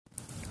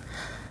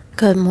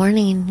Good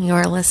morning.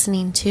 You're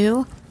listening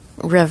to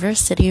River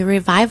City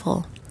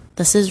Revival.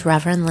 This is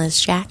Reverend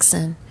Liz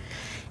Jackson,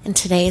 and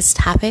today's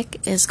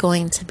topic is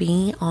going to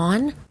be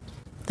on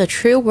the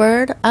true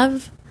word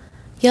of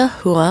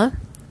Yahuah,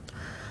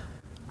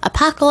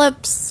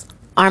 apocalypse,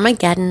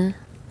 Armageddon,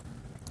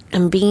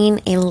 and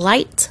being a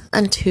light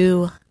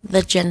unto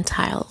the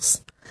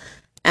Gentiles.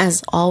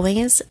 As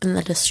always, in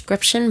the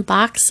description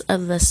box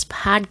of this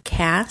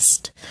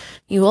podcast,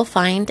 you will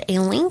find a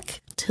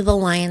link to the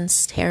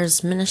Lion's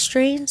Tears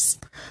Ministries,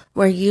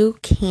 where you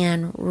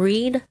can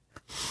read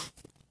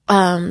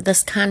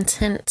this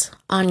content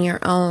on your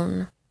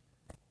own.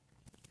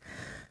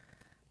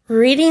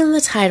 Reading the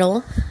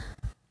title,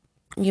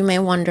 you may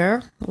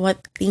wonder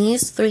what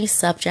these three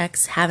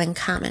subjects have in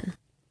common.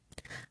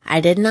 I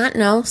did not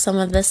know some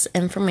of this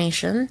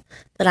information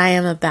that I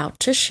am about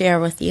to share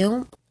with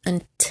you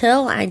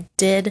until I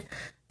did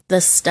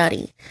the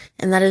study,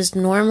 and that is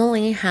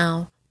normally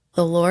how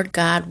the Lord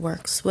God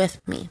works with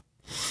me.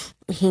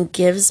 He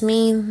gives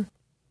me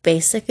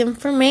basic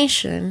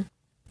information,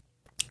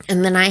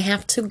 and then I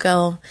have to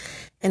go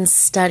and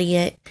study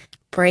it,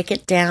 break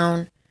it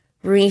down,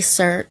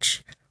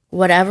 research,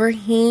 whatever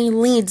He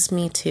leads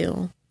me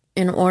to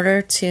in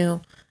order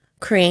to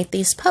create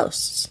these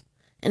posts.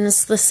 And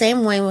it's the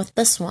same way with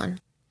this one.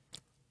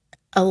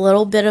 A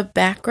little bit of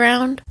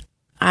background.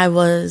 I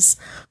was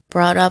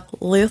brought up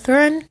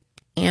Lutheran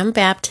and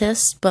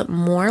Baptist, but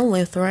more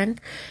Lutheran,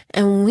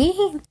 and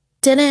we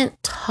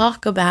didn't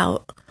talk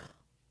about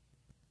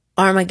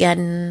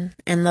Armageddon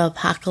and the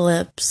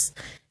apocalypse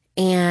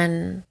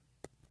and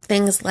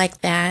things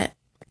like that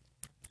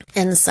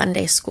in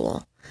Sunday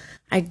school.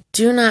 I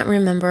do not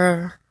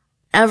remember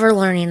ever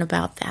learning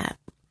about that.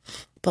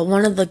 But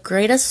one of the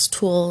greatest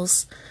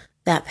tools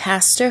that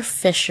Pastor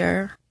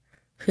Fisher,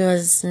 who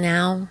is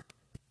now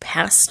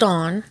passed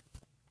on,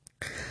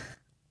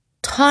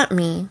 taught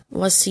me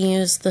was to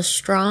use the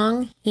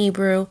Strong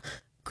Hebrew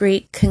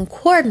Greek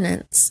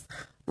concordance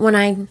when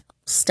I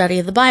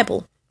study the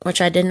Bible,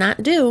 which I did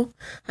not do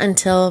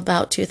until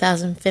about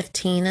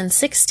 2015 and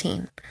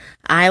 16.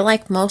 I,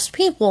 like most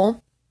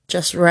people,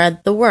 just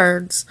read the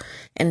words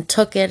and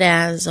took it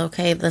as,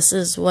 okay, this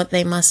is what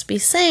they must be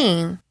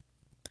saying.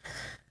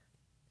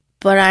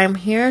 But I'm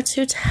here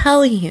to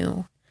tell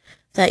you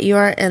that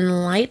your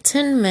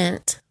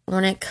enlightenment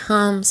when it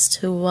comes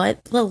to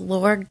what the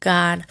Lord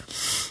God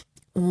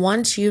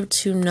wants you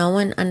to know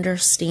and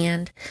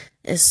understand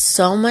is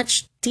so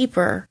much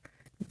deeper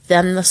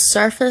than the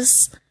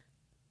surface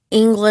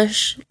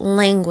English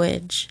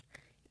language,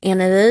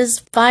 and it is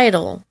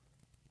vital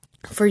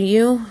for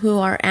you who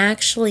are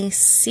actually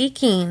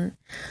seeking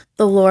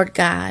the Lord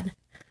God,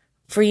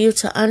 for you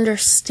to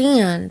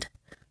understand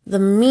the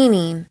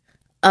meaning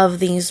of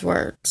these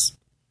words.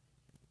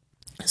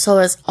 So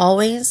as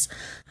always,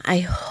 I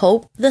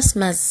hope this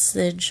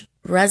message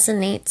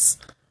resonates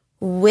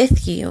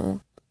with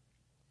you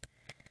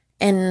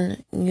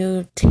and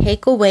you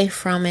take away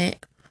from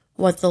it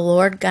what the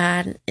Lord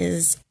God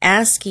is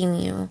asking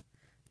you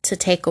to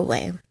take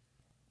away.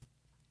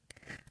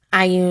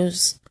 I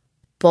use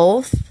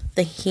both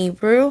the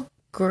Hebrew,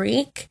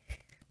 Greek,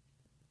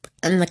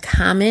 and the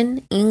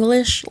common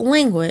English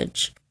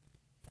language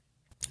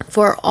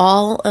for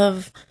all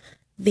of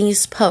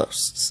these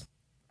posts.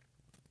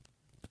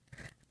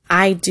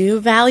 I do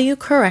value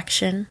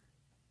correction,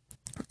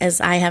 as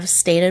I have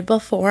stated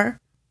before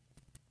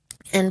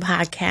in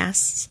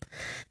podcasts,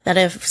 that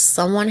if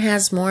someone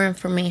has more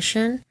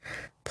information,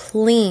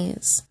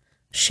 please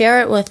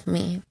share it with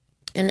me.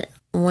 And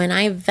when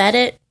I vet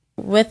it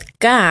with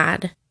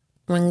God,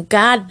 when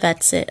God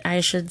vets it,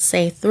 I should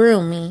say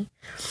through me,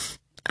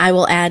 I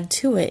will add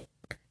to it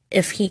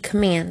if He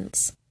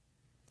commands.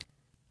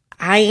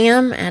 I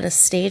am at a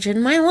stage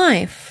in my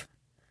life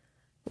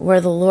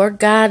where the Lord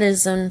God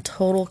is in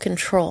total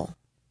control,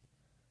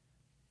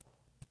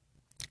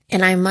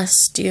 and I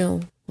must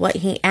do what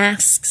He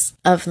asks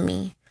of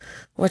me,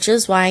 which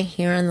is why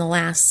here in the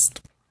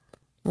last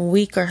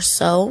week or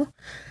so,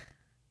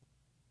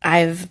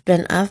 I've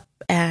been up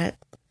at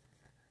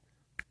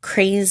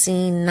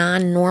crazy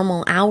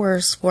non-normal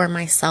hours for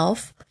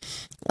myself.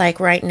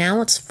 Like right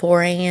now, it's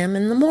 4 a.m.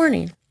 in the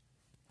morning.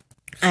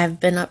 I've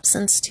been up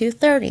since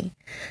 2:30,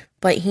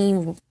 but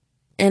He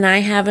and I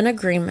have an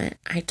agreement.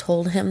 I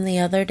told Him the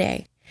other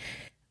day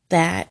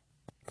that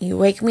you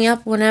wake me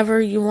up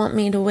whenever you want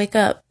me to wake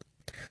up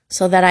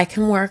so that I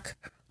can work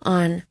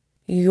on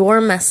your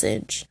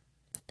message.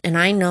 And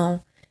I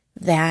know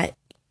that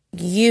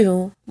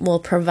you will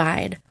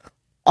provide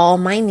all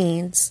my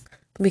needs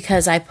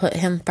because I put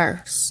Him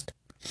first.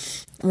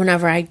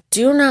 Whenever I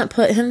do not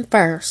put Him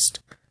first,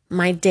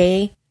 my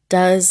day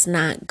does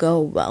not go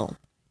well.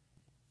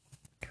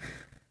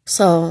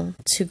 So,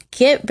 to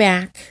get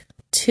back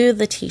to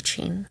the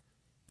teaching,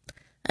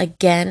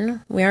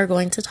 again, we are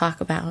going to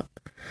talk about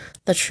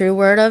the true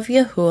word of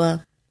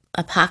Yahuah,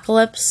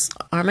 apocalypse,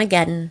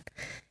 Armageddon,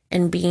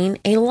 and being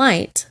a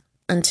light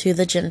unto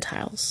the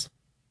Gentiles.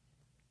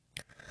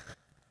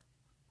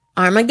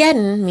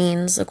 Armageddon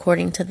means,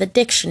 according to the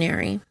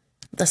dictionary,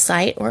 the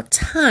site or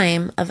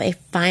time of a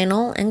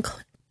final and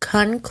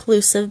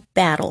conclusive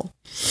battle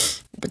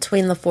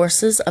between the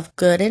forces of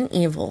good and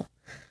evil,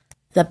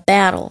 the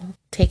battle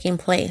taking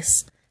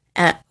place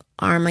at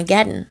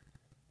Armageddon.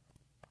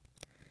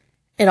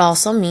 It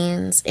also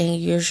means a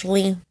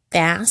usually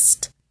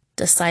vast,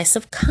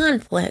 decisive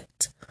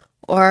conflict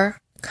or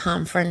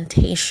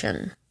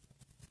confrontation.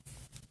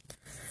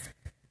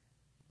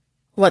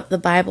 What the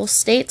Bible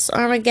states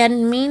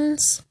Armageddon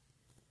means,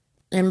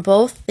 in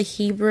both the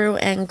Hebrew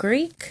and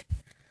Greek,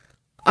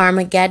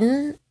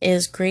 Armageddon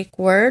is Greek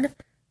word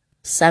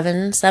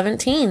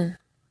 717,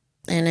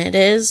 and it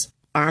is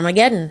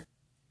Armageddon.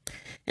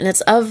 And it's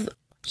of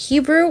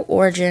Hebrew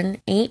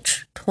origin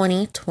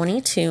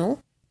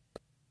H2022,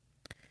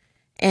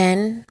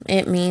 and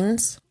it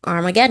means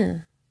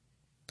Armageddon.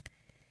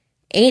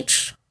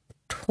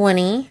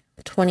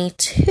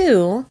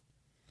 H2022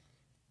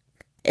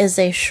 is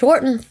a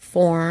shortened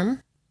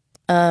form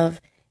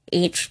of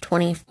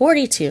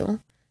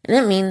H2042, and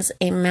it means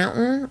a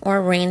mountain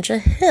or range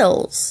of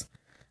hills,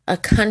 a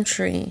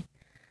country,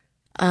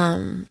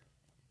 and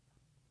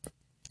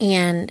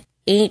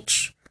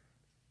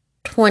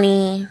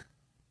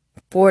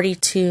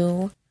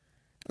H2042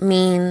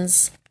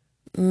 means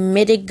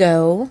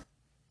Midigo,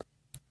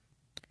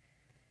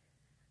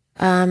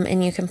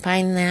 and you can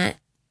find that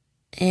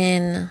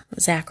in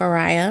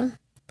Zechariah.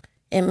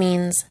 It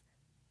means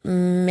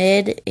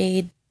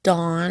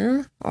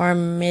Mid-Adon or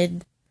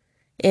Mid-Igo,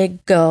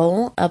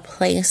 a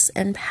place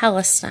in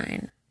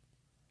Palestine.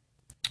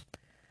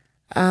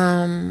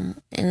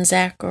 In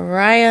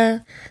Zechariah,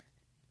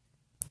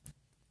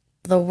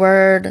 the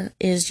word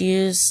is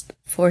used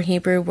for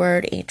Hebrew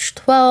word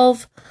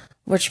H12,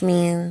 which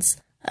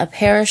means a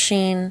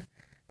perishing,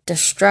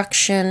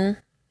 destruction.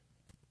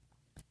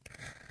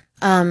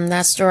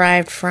 That's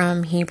derived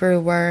from Hebrew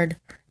word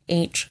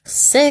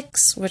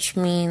H6, which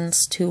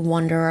means to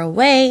wander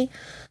away,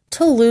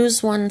 to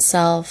lose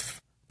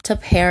oneself, to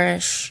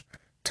perish,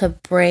 to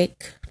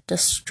break,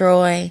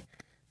 destroy,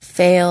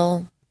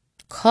 fail,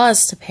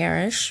 cause to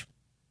perish.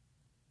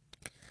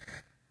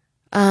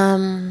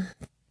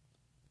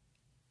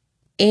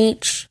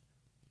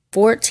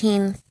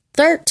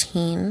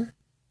 H1413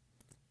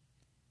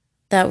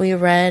 that we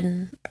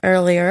read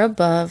earlier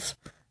above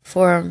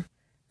for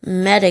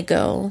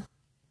Medigo,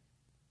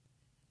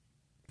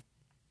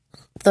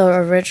 the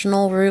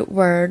original root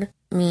word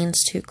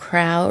means to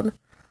crowd,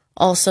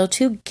 also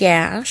to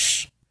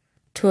gash,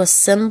 to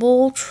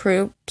assemble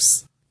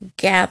troops,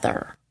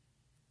 gather.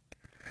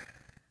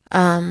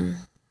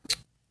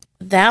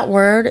 That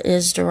word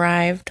is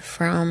derived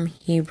from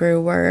Hebrew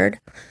word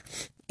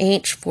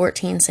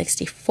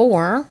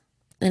H1464,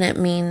 and it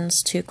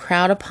means to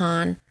crowd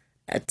upon,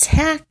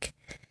 attack,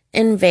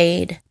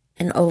 invade,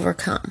 and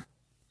overcome.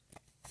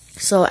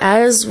 So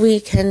as we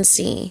can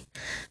see,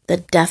 the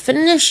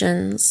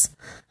definitions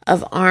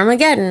of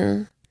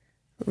Armageddon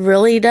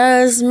really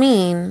does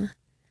mean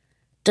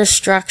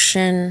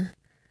destruction,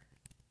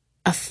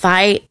 a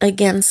fight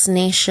against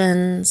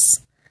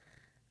nations,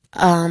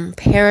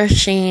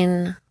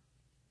 perishing,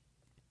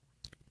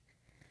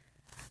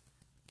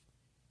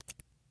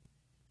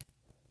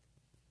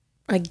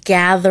 a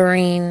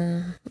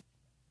gathering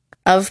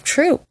of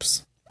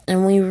troops.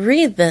 And we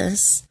read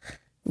this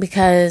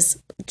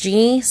because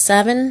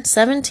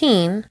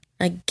G717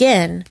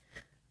 again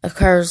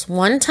occurs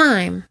one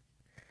time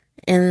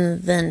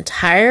in the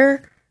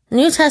entire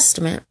New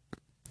Testament,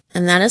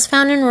 and that is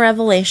found in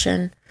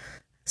Revelation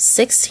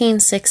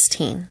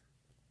 16:16.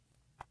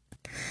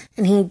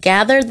 And he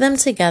gathered them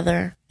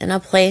together in a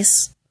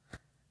place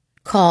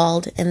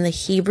called in the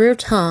Hebrew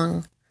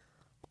tongue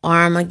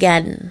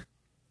Armageddon.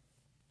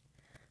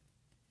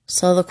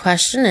 So the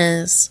question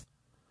is,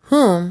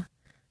 whom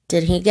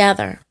did he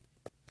gather?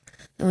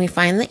 And we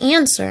find the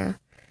answer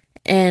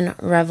in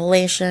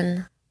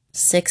Revelation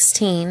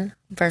 16,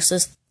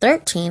 verses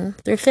 13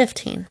 through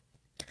 15.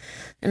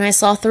 And I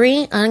saw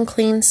 3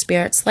 unclean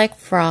spirits like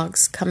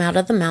frogs come out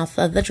of the mouth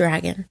of the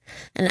dragon,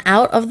 and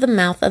out of the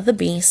mouth of the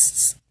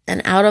beasts,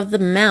 and out of the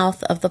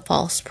mouth of the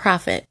false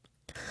prophet.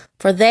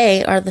 For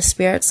they are the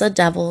spirits of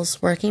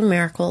devils working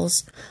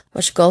miracles,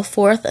 which go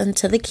forth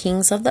unto the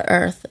kings of the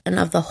earth and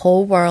of the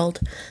whole world,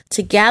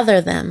 to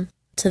gather them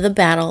to the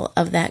battle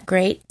of that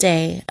great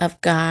day of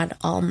God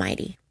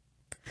Almighty.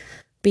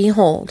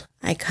 Behold,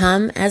 I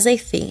come as a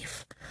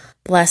thief.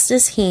 Blessed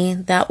is he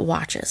that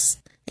watches,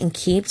 and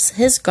keeps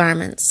his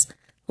garments,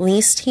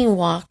 lest he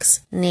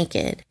walks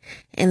naked,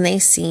 and they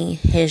see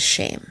his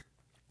shame.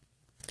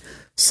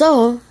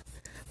 So,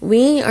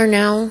 we are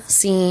now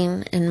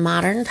seeing in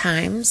modern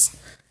times,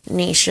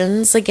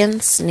 nations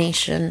against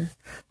nation,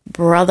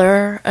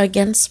 brother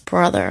against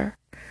brother.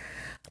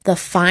 The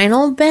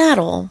final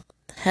battle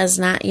has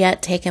not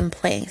yet taken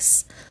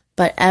place,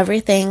 but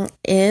everything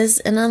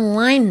is in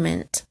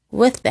alignment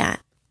with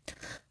that.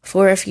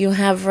 For if you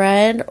have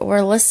read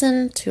or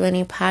listened to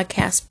any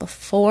podcast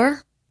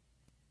before,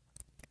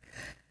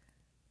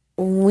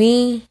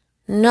 we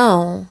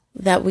know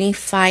that we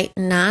fight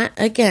not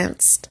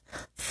against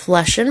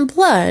flesh and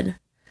blood,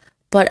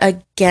 but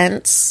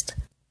against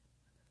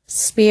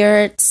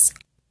spirits,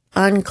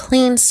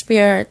 unclean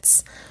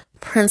spirits,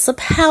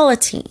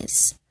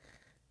 principalities.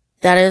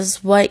 That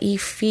is what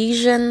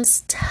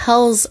Ephesians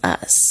tells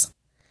us.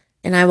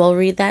 And I will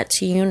read that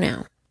to you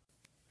now.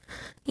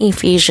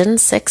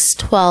 Ephesians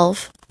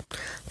 6:12.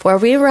 For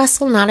we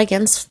wrestle not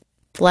against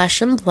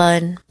flesh and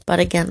blood, but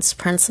against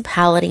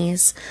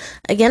principalities,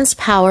 against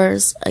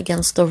powers,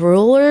 against the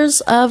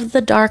rulers of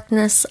the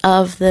darkness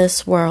of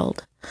this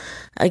world,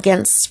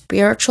 against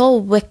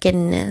spiritual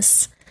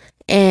wickedness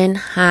in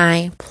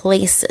high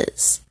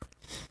places.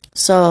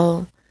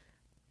 So,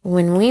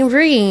 when we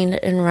read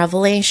in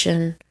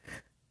Revelation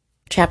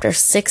chapter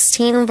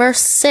 16, verse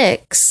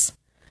 6,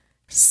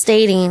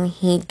 stating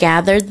he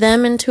gathered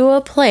them into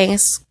a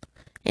place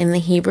in the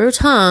Hebrew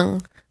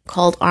tongue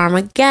called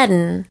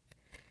Armageddon,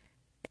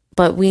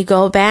 but we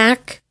go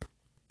back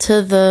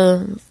to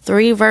the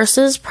 3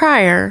 verses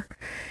prior,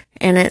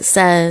 and it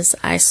says,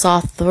 I saw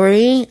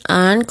 3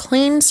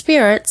 unclean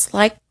spirits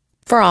like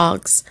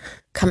frogs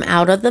come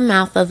out of the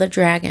mouth of the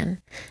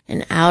dragon,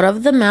 and out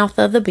of the mouth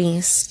of the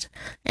beast,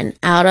 and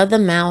out of the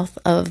mouth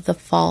of the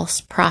false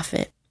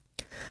prophet.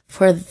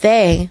 For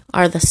they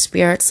are the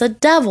spirits of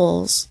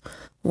devils,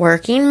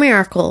 working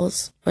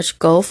miracles, which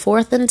go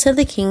forth into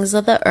the kings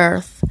of the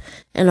earth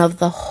and of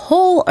the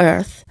whole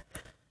earth,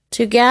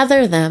 to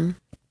gather them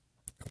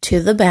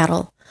to the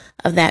battle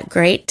of that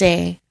great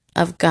day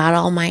of God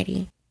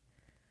Almighty.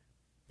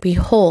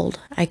 Behold,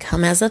 I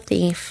come as a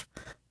thief.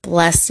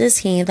 Blessed is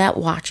he that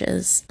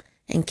watches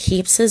and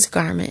keeps his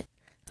garment,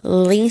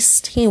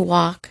 lest he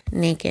walk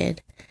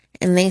naked,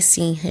 and they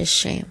see his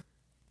shame.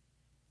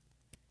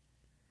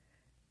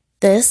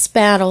 This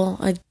battle,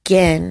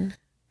 again,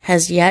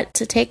 has yet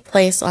to take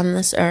place on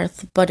this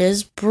earth, but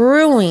is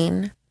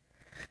brewing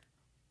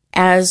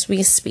as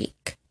we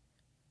speak.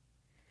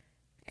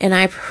 And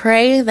I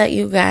pray that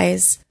you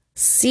guys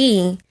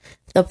see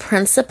the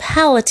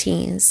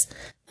principalities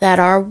that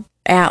are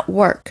at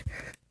work.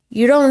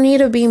 You don't need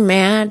to be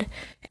mad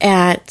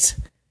at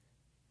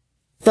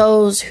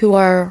those who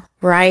are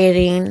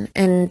rioting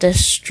and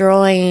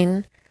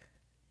destroying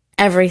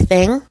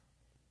everything,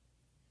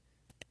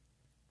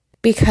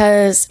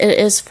 because it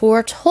is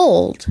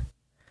foretold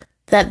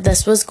that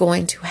this was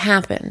going to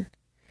happen.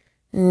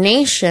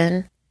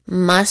 Nation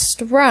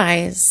must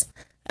rise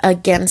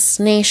against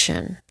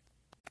nation.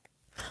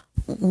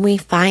 We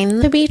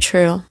find to be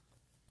true,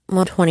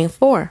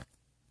 24.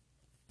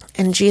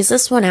 And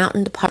Jesus went out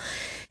and departed,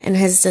 and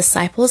his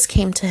disciples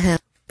came to him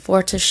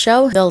for to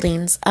show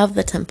buildings of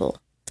the temple.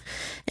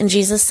 And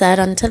Jesus said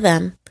unto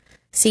them,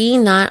 See ye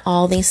not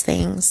all these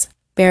things?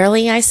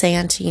 Verily I say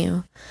unto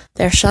you,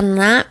 there shall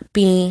not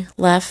be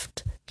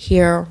left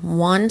here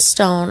one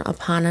stone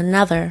upon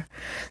another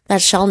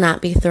that shall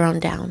not be thrown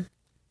down.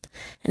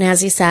 And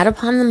as he sat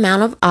upon the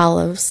Mount of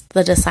Olives,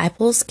 the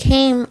disciples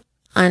came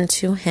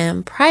unto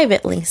him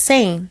privately,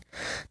 saying,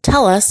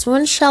 Tell us,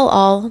 when shall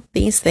all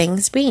these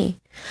things be?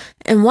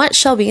 And what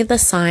shall be the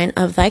sign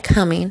of thy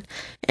coming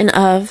and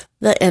of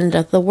the end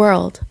of the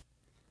world?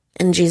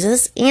 And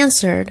Jesus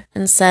answered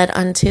and said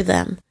unto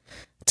them,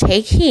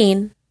 Take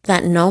heed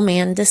that no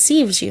man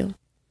deceives you.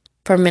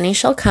 For many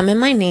shall come in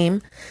my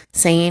name,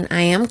 saying,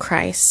 I am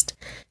Christ,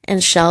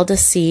 and shall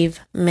deceive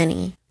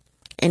many.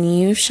 And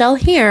you shall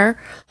hear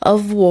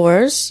of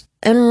wars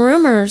and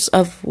rumors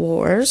of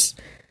wars.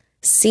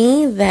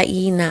 See that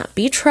ye not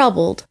be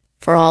troubled,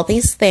 for all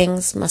these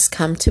things must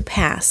come to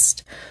pass,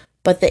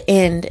 but the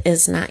end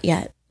is not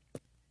yet.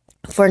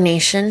 For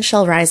nation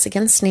shall rise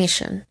against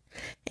nation,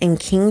 and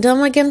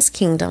kingdom against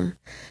kingdom,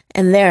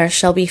 and there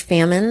shall be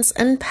famines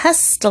and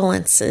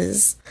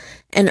pestilences,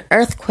 and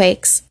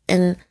earthquakes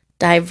in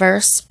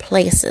diverse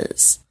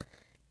places.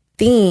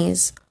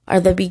 These are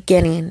the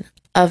beginning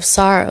of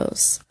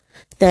sorrows.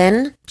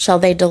 Then shall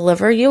they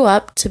deliver you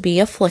up to be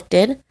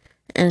afflicted,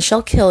 and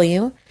shall kill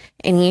you,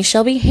 and ye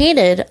shall be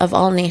hated of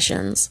all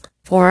nations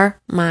for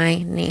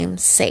my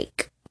name's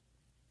sake.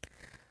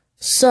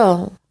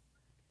 So,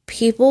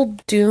 people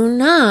do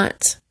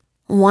not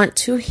want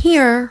to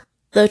hear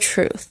the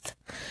truth.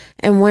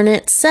 And when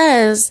it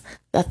says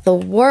that the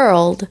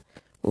world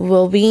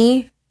will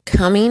be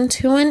coming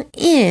to an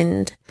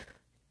end,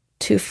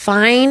 to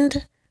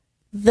find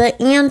the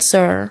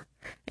answer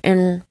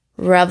in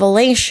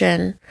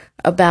Revelation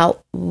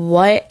about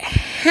what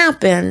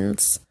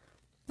happens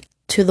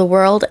to the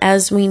world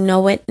as we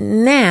know it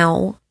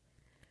now,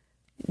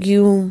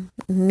 you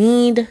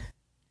need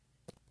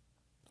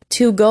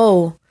to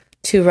go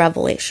to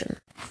Revelation.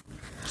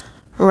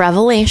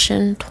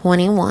 Revelation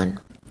 21.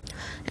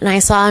 And I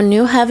saw a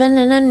new heaven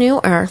and a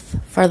new earth,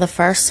 for the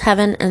first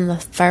heaven and the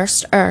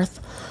first earth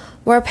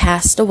were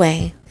passed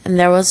away, and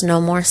there was no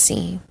more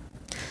sea.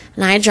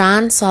 And I,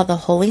 John, saw the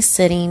holy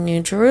city,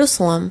 New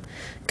Jerusalem,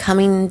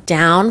 coming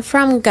down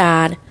from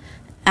God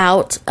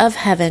out of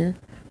heaven,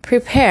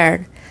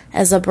 prepared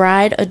as a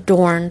bride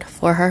adorned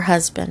for her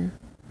husband.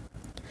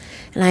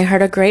 And I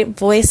heard a great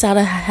voice out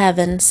of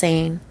heaven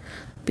saying,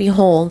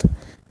 Behold,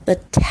 the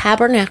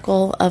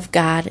tabernacle of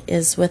God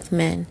is with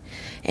men,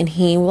 and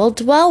he will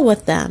dwell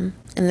with them,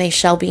 and they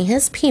shall be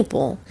his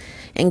people,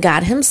 and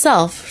God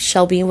himself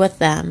shall be with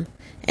them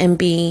and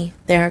be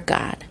their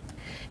God.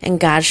 And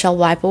God shall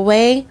wipe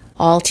away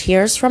all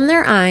tears from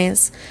their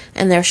eyes,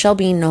 and there shall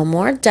be no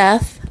more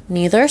death,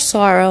 neither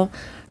sorrow,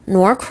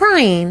 nor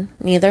crying,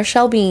 neither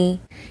shall be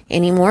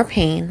any more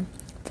pain,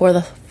 for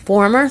the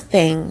former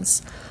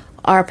things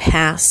are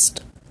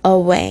passed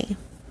away.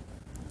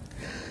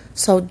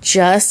 So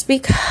just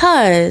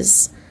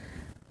because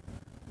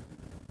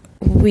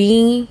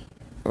we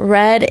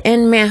read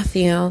in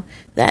Matthew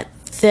that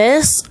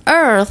this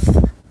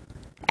earth,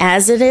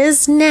 as it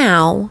is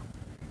now,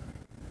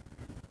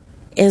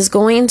 is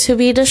going to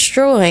be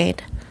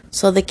destroyed,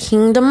 so the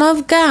kingdom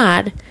of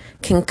God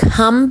can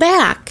come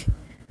back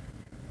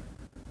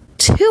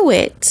to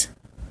it,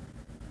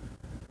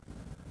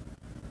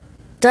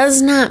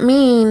 does not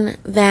mean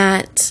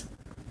that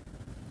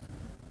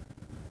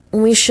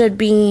we should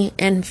be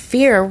in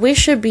fear. We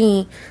should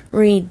be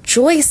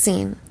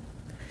rejoicing.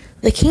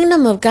 The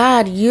kingdom of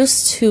God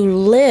used to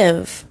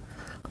live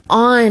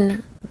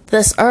on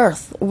this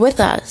earth with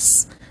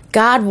us.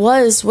 God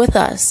was with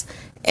us.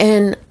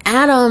 In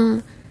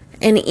Adam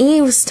and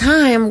Eve's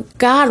time,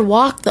 God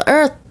walked the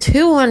earth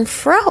to and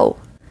fro.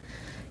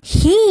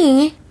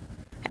 He,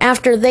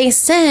 after they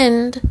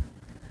sinned,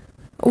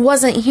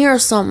 wasn't here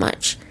so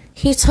much.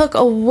 He took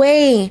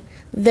away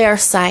their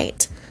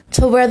sight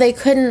to where they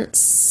couldn't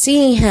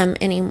see him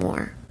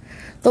anymore.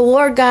 The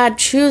Lord God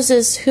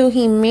chooses who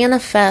he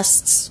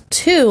manifests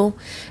to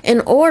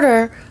in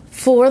order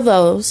for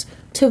those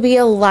to be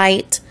a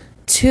light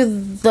to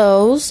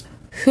those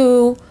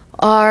who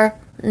are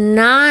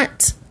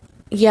not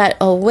yet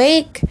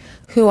awake,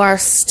 who are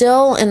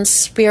still in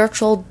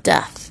spiritual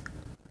death.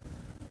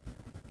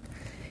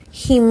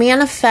 He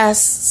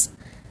manifests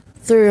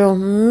through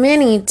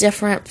many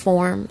different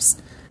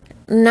forms,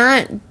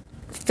 not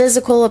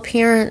physical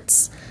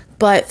appearance,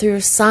 but through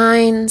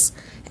signs.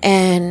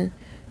 And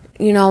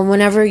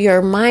whenever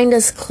your mind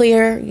is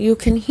clear, you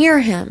can hear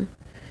him.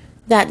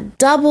 That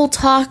double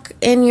talk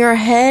in your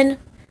head,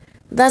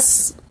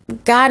 that's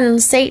God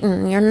and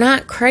Satan. You're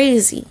not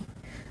crazy,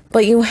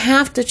 but you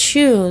have to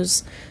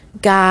choose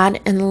God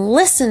and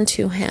listen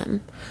to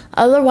him.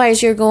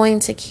 Otherwise, you're going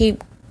to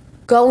keep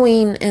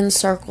going in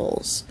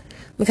circles,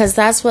 because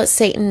that's what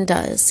Satan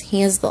does.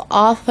 He is the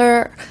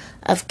author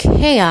of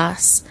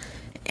chaos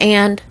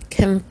and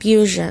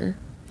confusion.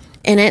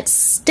 And it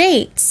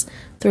states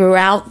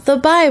throughout the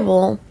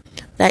Bible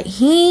that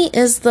he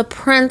is the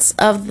prince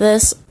of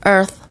this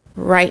earth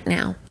right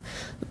now.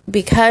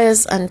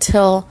 Because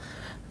until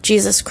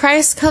Jesus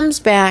Christ comes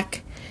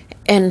back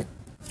and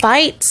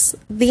fights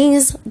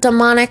these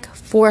demonic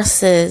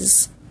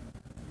forces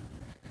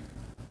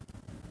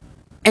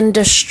and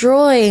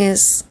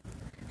destroys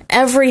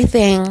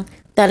everything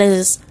that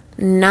is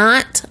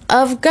not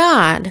of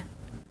God,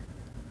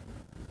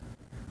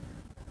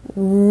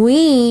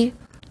 we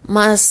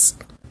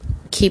must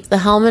keep the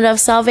helmet of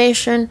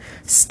salvation,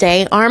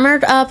 stay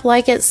armored up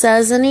like it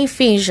says in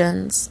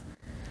Ephesians,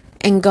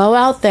 and go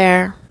out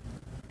there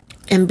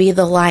and be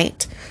the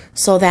light,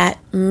 so that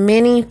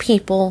many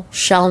people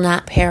shall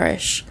not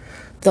perish.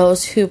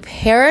 Those who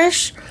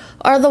perish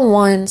are the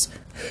ones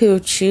who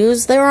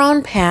choose their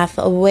own path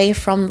away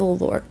from the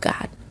Lord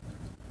God.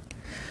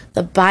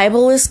 The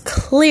Bible is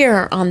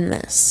clear on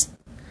this.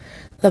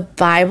 The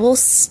Bible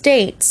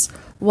states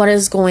what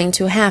is going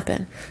to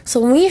happen. So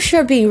we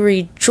should be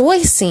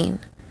rejoicing,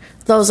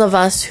 those of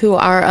us who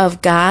are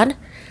of God,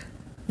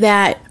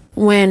 that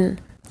when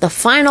the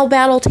final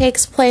battle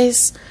takes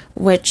place,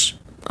 which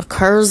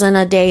occurs in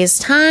a day's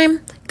time,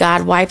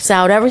 God wipes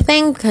out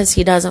everything because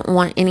he doesn't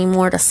want any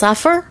more to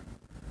suffer.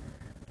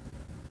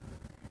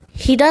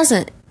 He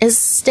doesn't. It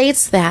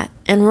states that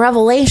in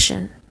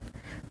Revelation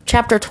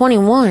chapter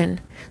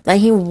 21, that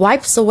he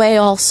wipes away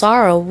all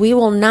sorrow. We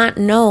will not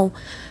know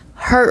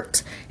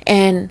hurt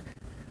and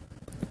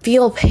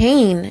feel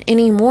pain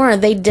anymore.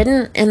 They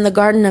didn't in the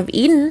Garden of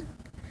Eden.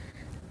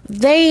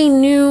 They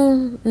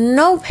knew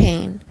no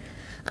pain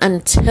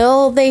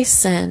until they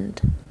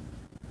sinned.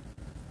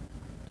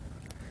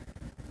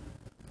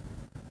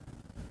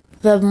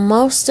 The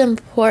most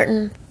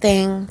important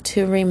thing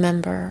to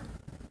remember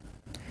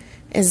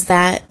is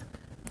that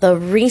the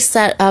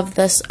reset of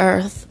this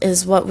earth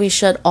is what we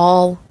should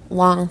all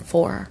long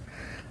for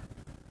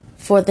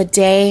the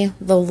day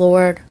the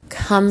Lord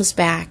comes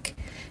back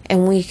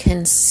and we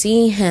can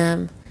see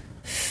him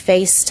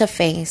face to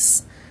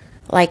face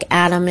like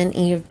Adam and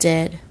Eve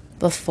did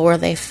before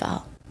they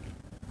fell.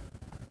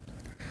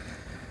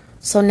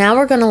 So now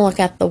we're going to look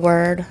at the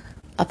word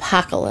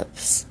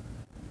apocalypse.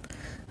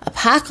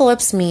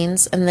 Apocalypse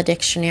means, in the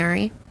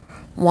dictionary,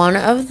 one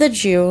of the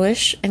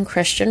Jewish and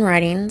Christian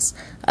writings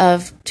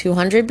of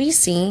 200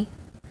 BC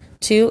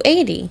to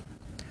AD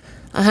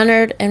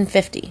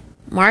 150,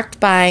 marked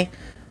by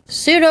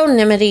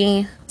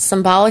pseudonymity,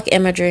 symbolic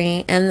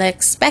imagery, and the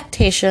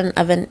expectation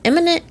of an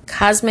imminent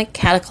cosmic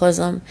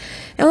cataclysm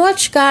in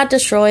which God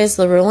destroys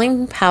the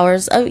ruling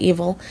powers of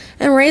evil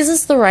and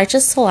raises the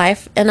righteous to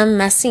life in a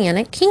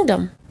messianic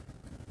kingdom.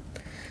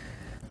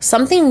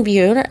 Something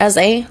viewed as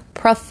a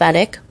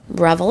prophetic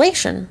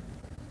revelation.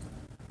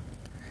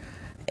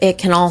 It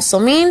can also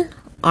mean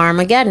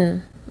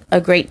Armageddon, a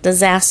great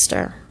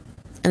disaster.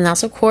 And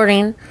that's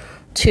according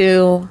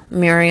to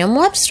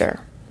Merriam-Webster.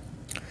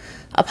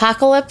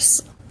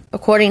 Apocalypse,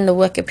 according to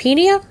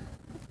Wikipedia,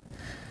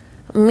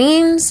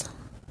 means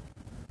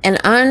an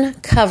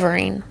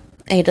uncovering,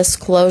 a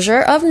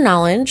disclosure of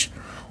knowledge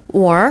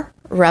or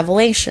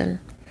revelation.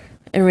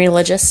 In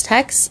religious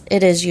texts,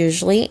 it is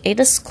usually a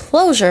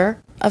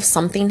disclosure of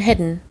something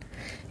hidden,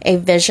 a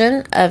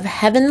vision of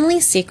heavenly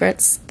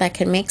secrets that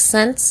can make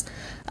sense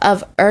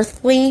of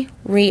earthly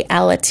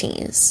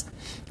realities.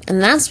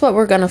 And that's what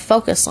we're going to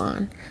focus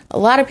on. A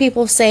lot of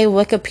people say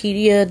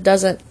Wikipedia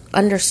doesn't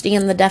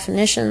understand the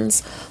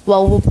definitions.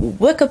 Well,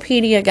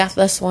 Wikipedia got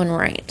this one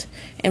right.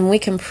 And we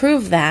can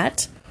prove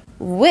that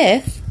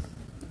with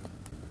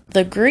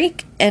the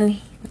Greek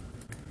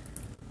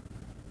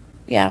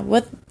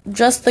with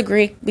just the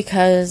Greek,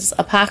 because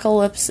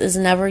apocalypse is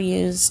never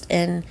used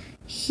in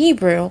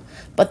Hebrew,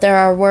 but there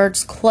are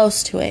words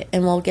close to it,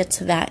 and we'll get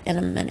to that in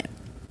a minute.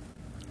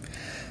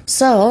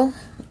 So,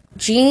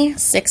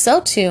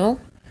 G602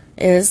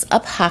 is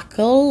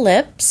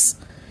apocalypse,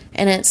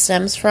 and it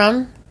stems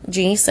from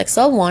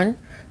G601,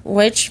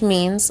 which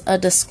means a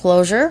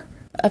disclosure,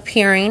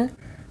 appearing,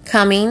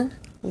 coming,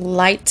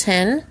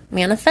 lighten,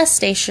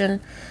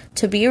 manifestation,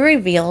 to be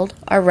revealed,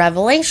 or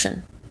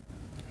revelation.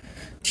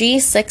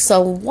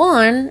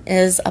 G601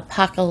 is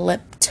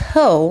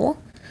apocalypto,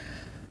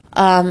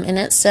 and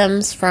it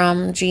stems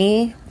from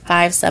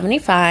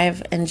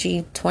G575 and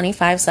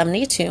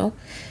G2572,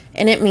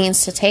 and it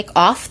means to take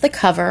off the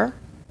cover,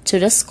 to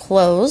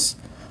disclose,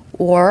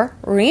 or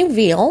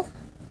reveal.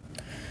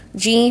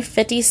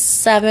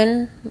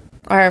 G57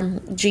 or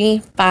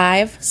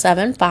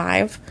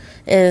G575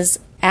 is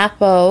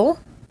apo,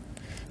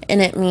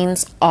 and it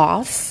means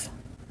off,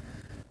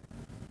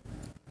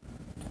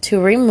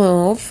 to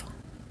remove.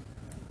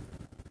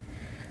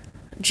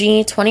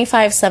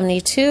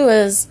 G2572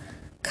 is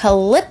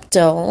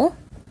calypto,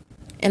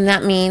 and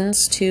that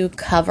means to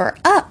cover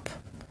up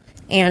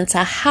and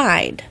to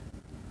hide.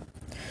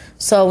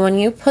 So when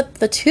you put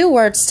the two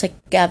words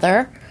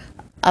together,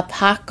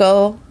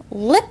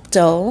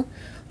 apocalypto,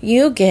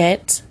 you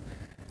get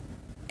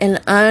an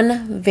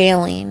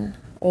unveiling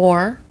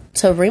or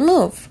to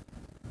remove.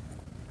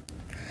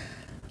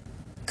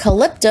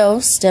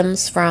 Calypto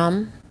stems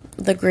from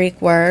the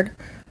Greek word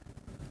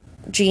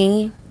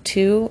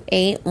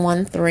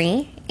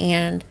G2813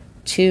 and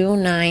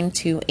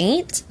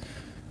 2928.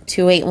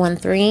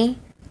 2813.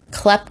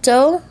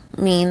 Klepto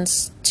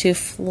means to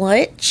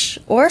flitch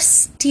or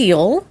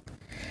steal,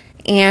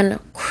 and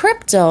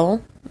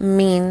crypto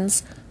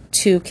means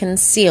to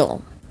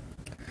conceal.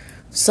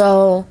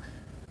 So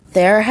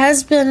there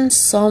has been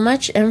so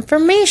much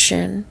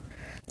information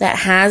that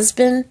has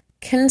been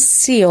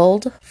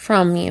concealed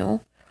from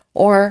you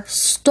or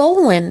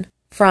stolen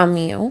from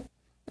you,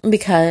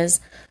 because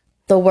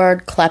the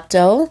word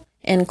klepto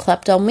and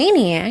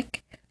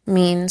kleptomaniac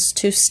means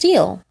to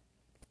steal.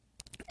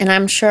 And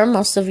I'm sure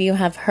most of you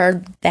have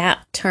heard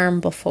that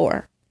term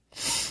before.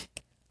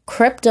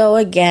 Crypto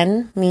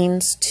again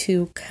means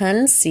to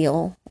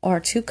conceal or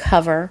to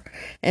cover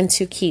and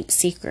to keep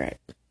secret.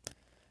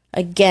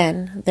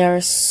 Again, there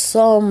is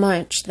so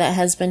much that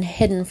has been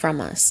hidden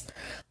from us.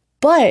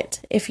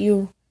 But if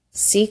you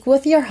seek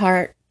with your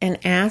heart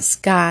and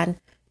ask God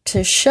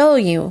to show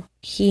you,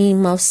 He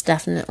most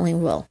definitely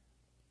will.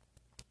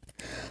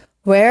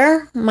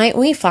 Where might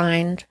we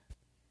find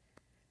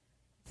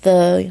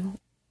the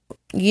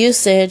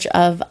usage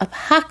of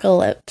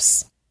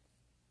apocalypse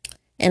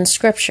in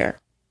Scripture?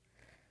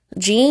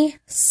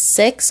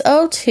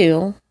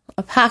 G602,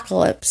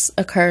 apocalypse,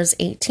 occurs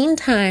 18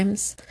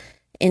 times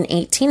in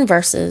 18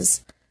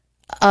 verses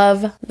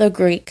of the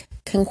Greek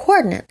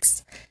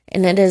concordance,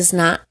 and it is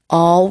not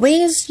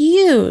always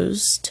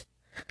used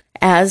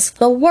as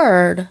the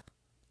word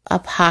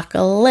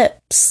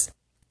apocalypse.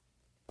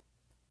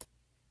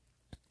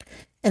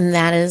 And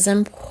that is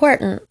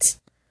important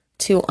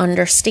to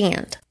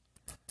understand.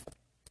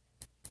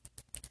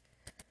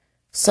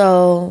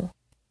 So,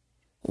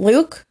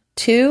 Luke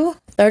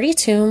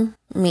 2:32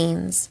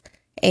 means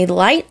a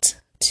light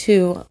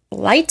to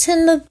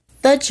lighten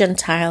the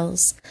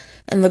Gentiles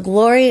and the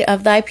glory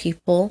of thy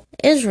people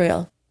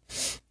Israel.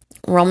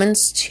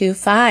 Romans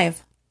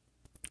 2:5.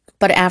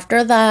 But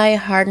after thy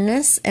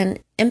hardness and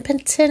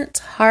impotent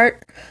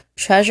heart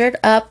treasured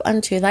up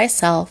unto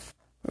thyself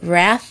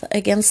wrath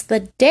against the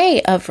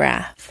day of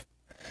wrath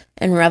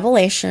and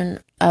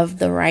revelation of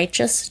the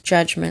righteous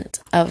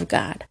judgment of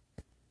God.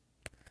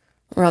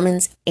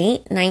 Romans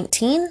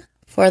 8:19.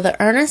 For the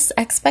earnest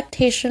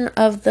expectation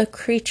of the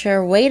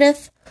creature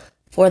waiteth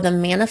for the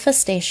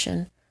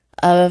manifestation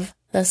of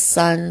the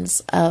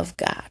sons of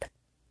God.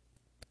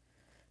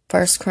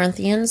 1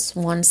 Corinthians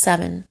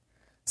 1:7.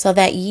 So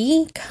that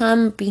ye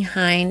come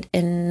behind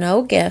in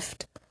no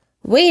gift,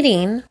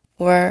 waiting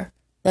for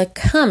the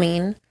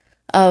coming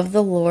of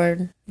the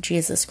Lord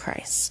Jesus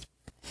Christ.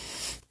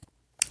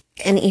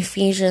 In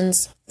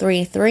Ephesians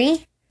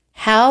 3:3,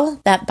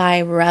 how that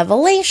by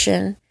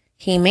revelation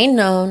He made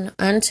known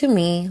unto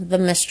me the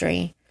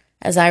mystery,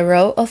 as I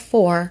wrote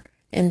afore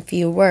in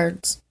few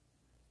words.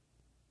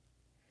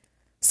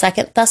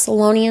 2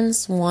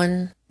 Thessalonians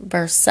 1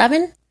 verse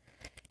 7,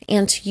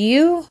 and to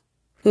you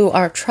who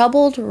are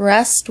troubled,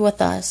 rest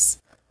with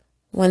us,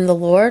 when the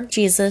Lord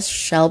Jesus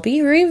shall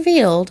be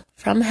revealed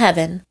from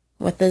heaven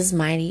with his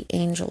mighty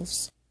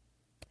angels.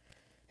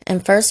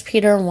 And 1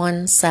 Peter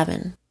 1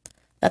 7,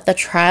 that the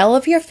trial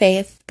of your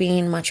faith,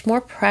 being much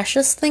more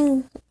precious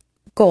than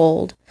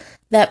gold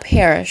that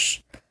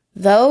perish,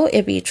 though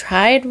it be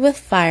tried with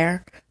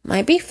fire,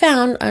 might be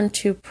found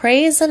unto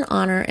praise and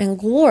honor and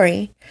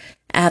glory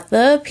at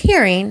the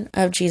appearing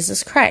of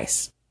Jesus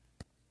Christ.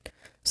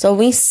 So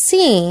we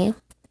see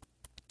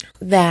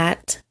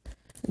that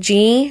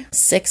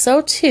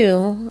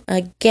G602,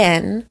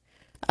 again,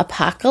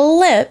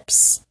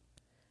 apocalypse,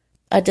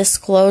 a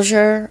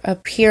disclosure,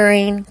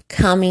 appearing,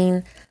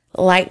 coming,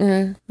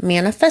 lighten,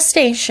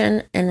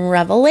 manifestation, and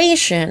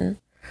revelation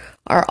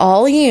are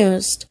all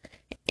used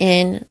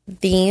in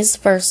these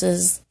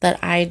verses that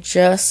I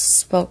just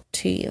spoke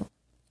to you.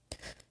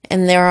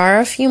 And there are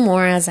a few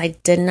more, as I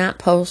did not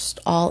post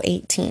all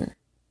 18.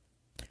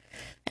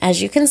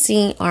 As you can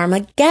see,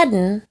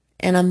 Armageddon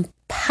and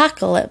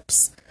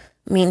apocalypse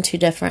mean two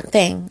different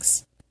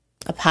things.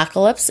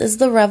 Apocalypse is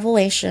the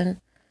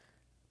revelation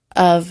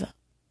of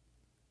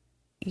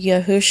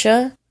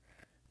Yahuah,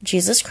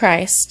 Jesus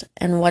Christ,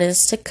 and what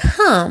is to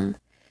come,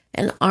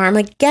 and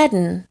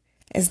Armageddon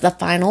is the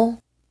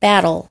final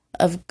battle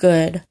of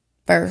good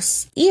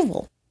versus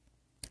evil.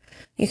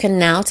 You can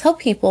now tell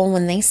people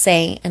when they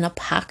say an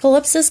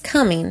apocalypse is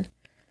coming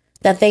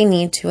that they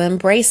need to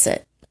embrace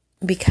it,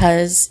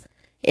 because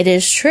it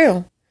is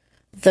true.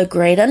 The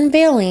great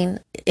unveiling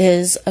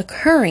is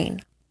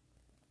occurring.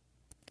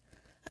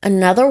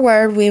 Another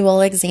word we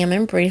will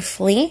examine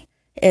briefly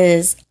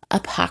is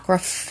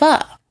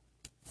apocrypha.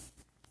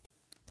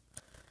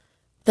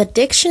 The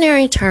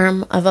dictionary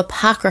term of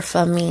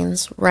apocrypha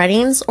means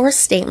writings or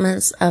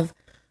statements of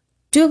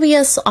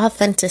dubious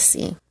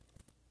authenticity.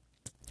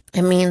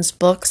 It means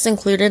books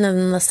included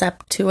in the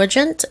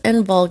Septuagint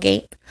and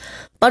Vulgate,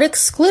 but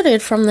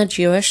excluded from the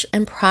Jewish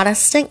and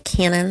Protestant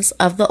canons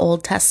of the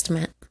Old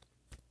Testament.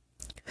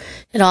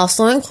 It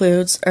also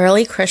includes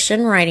early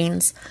Christian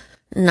writings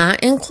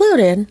not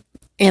included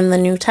in the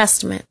New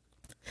Testament.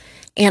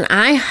 And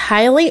I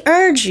highly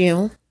urge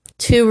you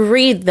to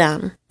read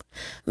them,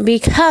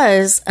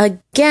 because,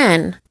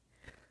 again,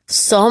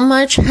 so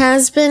much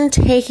has been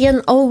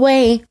taken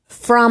away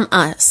from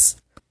us.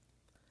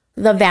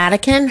 The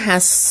Vatican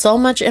has so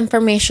much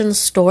information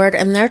stored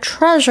in their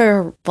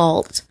treasure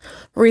vault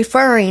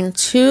referring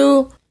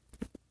to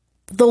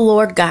the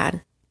Lord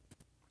God.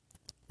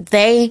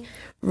 They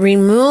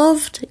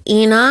removed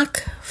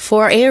Enoch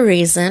for a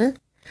reason,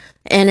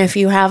 and if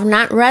you have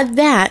not read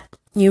that,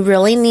 you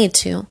really need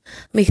to,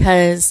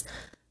 because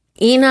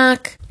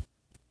Enoch,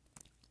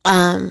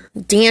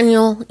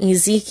 Daniel,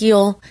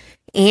 Ezekiel,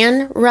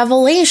 and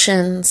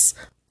Revelations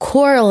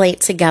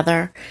correlate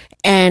together,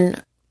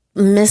 and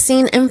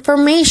missing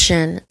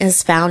information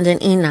is found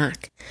in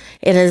Enoch.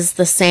 It is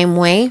the same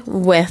way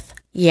with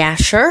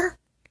Yasher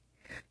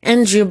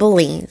and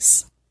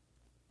Jubilees.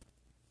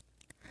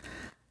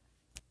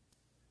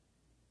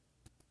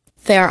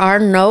 There are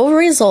no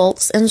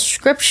results in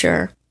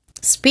Scripture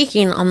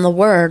speaking on the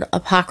word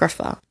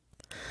apocrypha,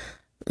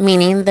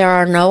 meaning there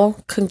are no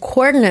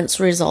concordance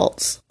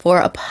results for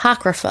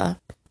apocrypha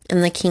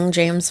in the King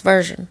James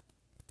Version,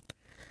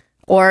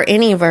 or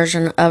any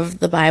version of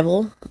the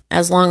Bible,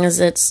 as long as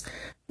it's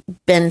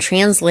been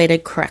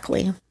translated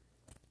correctly.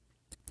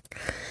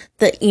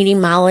 The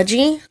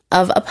etymology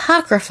of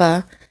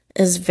apocrypha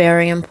is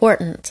very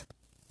important.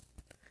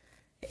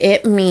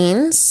 It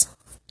means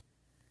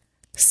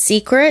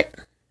secret,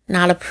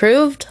 not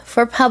approved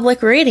for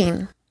public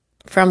reading,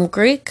 from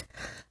Greek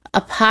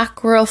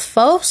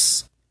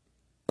apokryphos,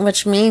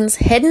 which means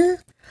hidden,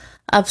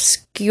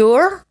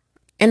 obscure,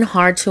 and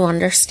hard to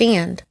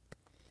understand.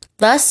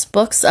 Thus,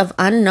 books of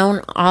unknown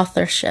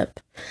authorship,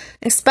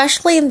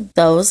 especially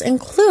those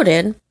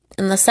included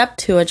in the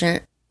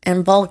Septuagint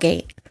and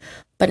Vulgate,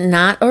 but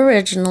not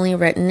originally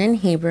written in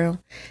Hebrew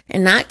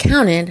and not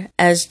counted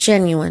as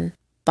genuine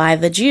by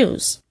the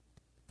Jews.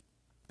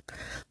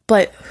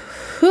 But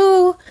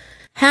who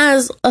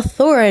has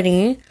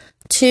authority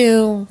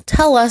to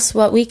tell us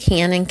what we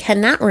can and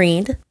cannot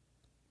read?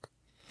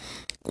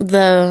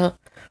 The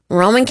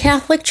Roman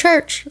Catholic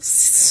Church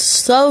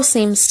so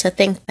seems to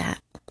think that.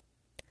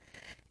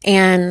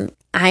 And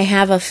I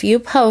have a few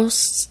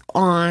posts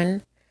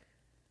on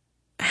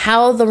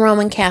how the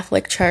Roman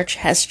Catholic Church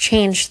has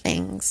changed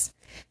things.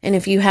 And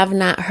if you have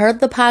not heard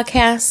the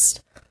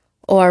podcast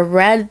or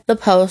read the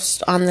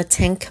post on the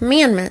 10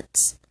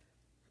 Commandments,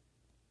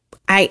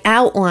 I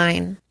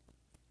outline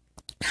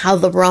how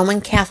the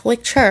Roman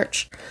Catholic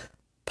Church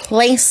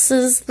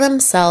places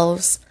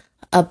themselves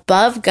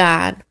above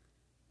God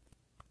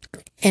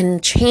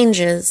and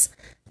changes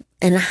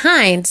and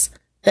hides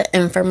the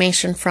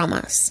information from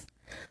us.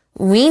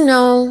 We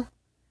know,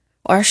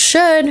 or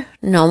should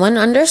know and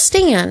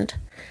understand,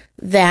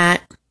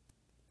 that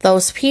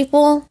those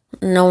people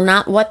know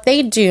not what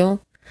they do,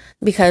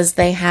 because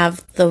they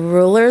have the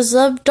rulers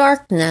of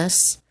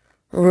darkness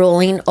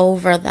ruling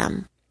over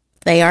them.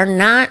 They are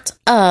not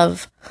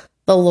of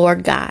the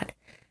Lord God.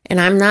 And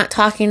I'm not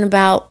talking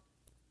about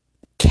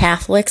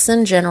Catholics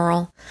in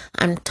general.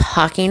 I'm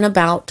talking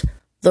about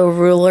the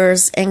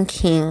rulers and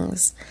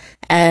kings,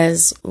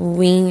 as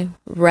we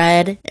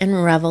read in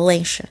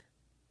Revelation.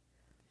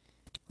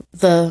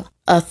 The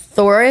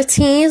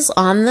authorities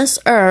on this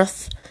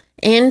earth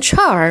in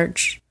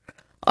charge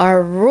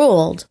are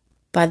ruled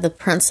by the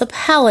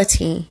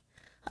principality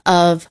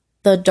of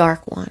the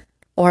dark one,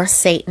 or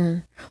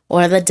Satan,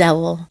 or the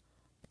devil,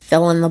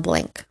 fill in the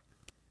blank.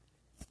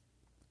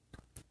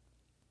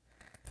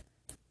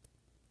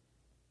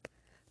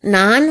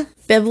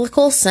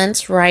 Non-biblical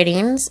sense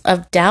writings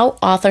of doubt,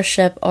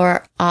 authorship,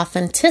 or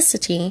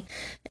authenticity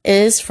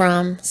is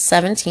from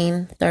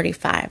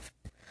 1735.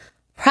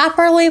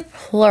 Properly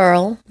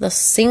plural, the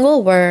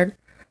single word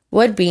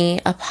would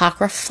be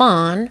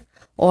apocryphon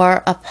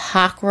or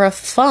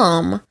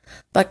apocryphum,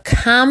 but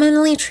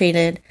commonly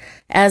treated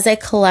as a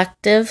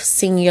collective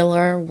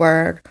singular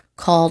word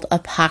called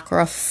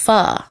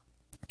apocrypha.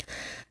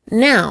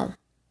 Now,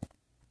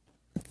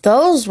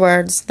 those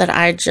words that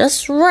I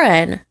just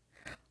read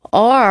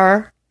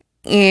are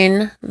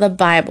in the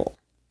Bible.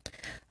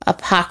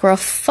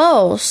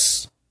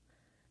 Apokryphos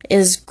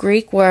is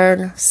Greek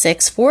word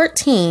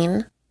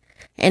 614,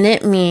 and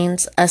it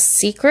means a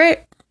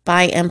secret,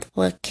 by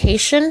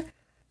implication,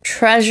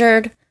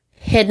 treasured,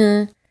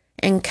 hidden,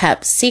 and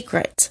kept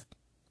secret.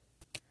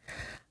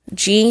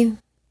 G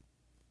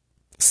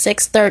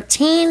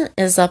 613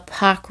 is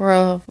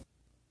apokrypoto,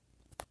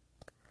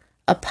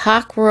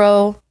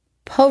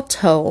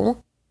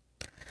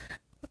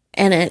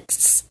 and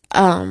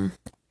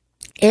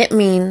it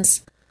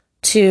means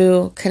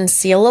to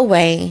conceal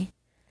away,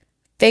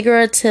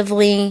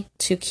 figuratively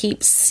to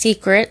keep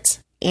secret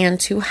and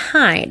to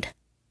hide.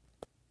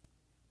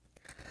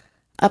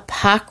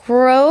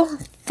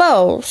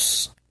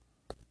 Apokryphos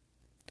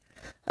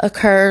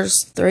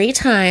occurs 3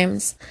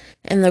 times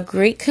in the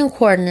Greek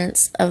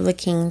concordance of the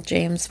King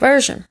James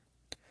Version.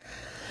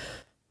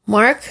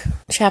 Mark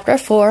chapter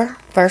 4,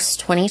 verse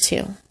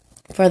 22.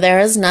 For there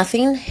is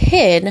nothing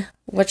hid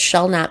which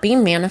shall not be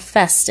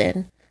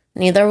manifested,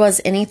 neither was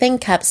anything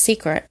kept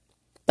secret,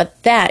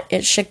 but that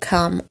it should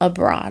come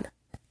abroad.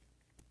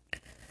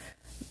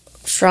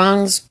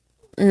 Strong's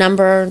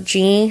number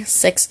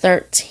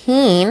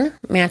G613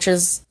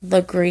 matches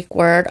the Greek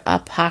word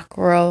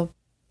apokrypoto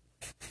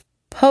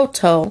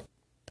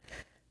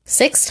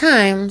 6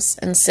 times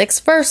in 6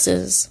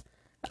 verses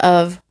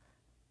of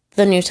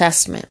the New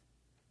Testament.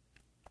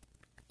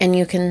 And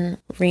you can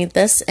read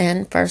this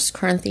in 1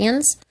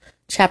 Corinthians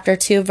chapter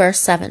 2, verse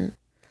 7.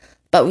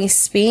 But we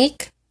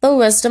speak the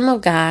wisdom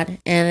of God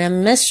in a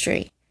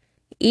mystery,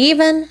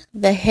 even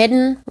the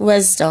hidden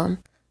wisdom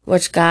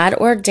which God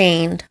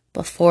ordained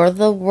before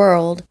the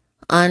world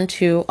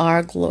unto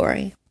our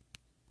glory.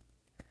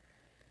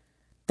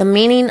 The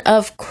meaning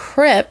of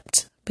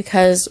crypt,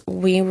 because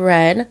we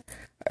read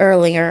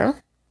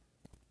earlier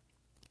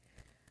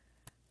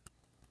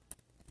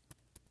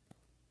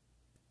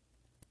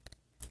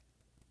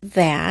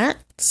that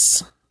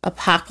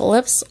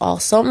apocalypse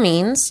also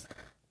means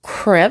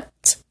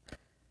crypt,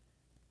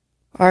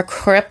 or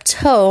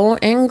crypto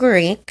in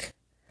Greek.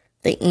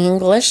 The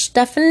English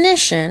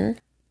definition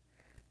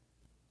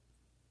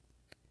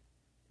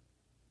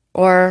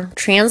or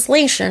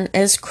translation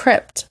is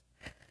crypt.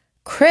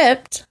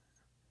 Crypt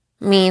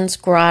means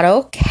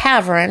grotto,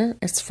 cavern.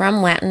 It's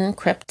from Latin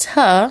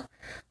crypta,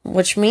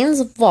 which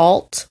means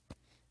vault,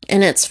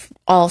 and it's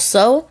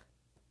also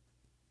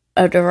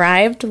a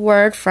derived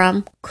word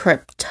from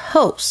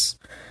kryptos.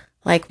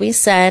 Like we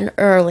said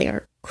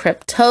earlier,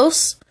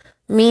 kryptos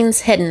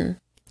means hidden.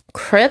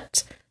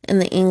 Crypt in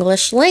the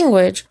English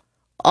language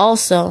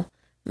also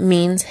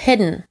means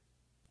hidden.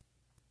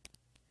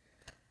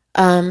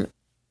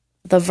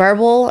 The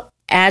verbal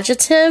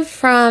adjective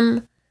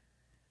from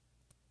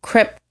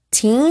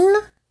cryptine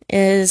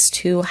is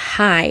to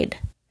hide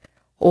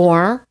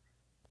or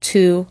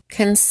to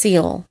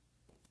conceal.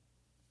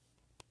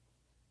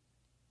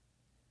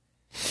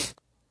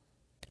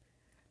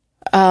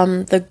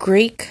 The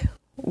Greek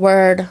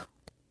word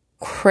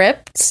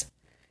crypt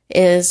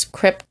is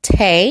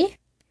crypte,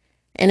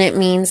 and it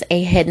means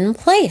a hidden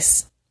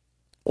place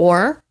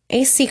or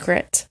a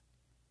secret.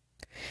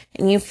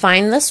 And you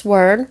find this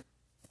word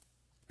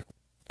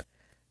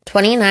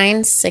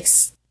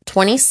 26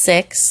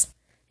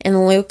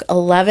 in Luke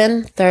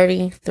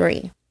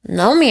 11:33.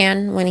 No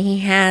man, when he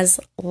has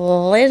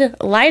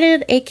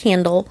lighted a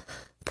candle,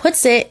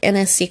 puts it in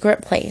a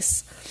secret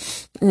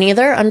place,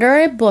 neither under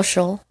a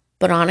bushel,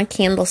 but on a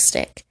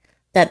candlestick,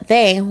 that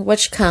they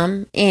which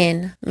come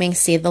in may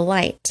see the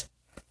light.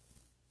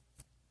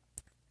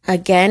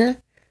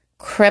 Again,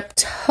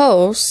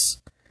 kryptos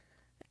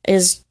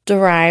is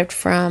derived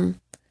from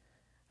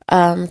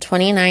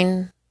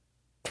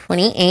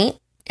 29:28,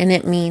 and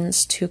it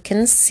means to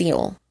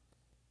conceal.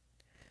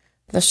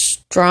 The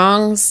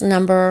Strong's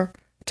number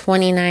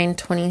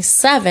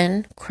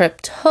 29:27,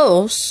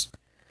 kryptos,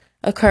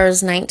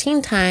 occurs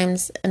 19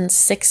 times in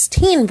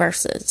 16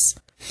 verses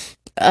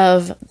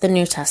of the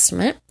New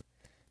Testament.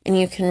 And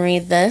you can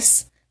read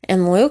this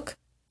in Luke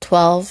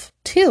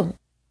 12:2.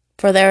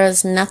 For there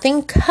is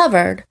nothing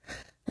covered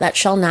that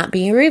shall not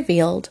be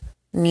revealed,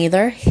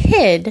 neither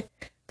hid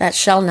that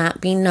shall not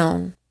be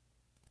known.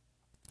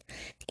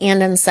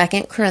 And in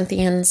 2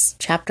 Corinthians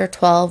chapter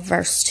 12,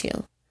 verse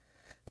 2.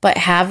 But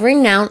have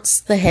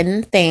renounced the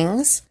hidden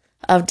things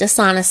of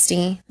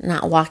dishonesty,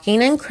 not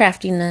walking in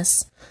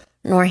craftiness,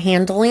 nor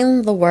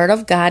handling the word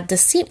of God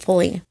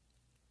deceitfully,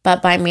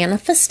 but by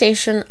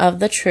manifestation of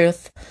the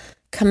truth,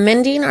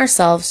 commending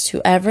ourselves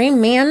to every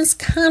man's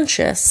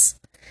conscience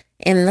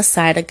in the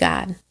sight of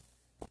God.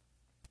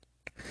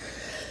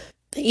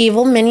 The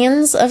evil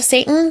minions of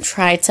Satan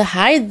try to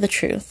hide the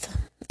truth.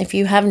 If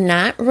you have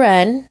not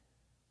read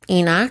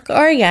Enoch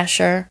or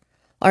Yasher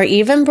or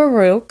even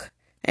Baruch,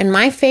 and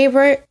my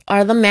favorite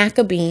are the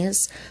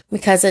Maccabees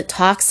because it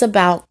talks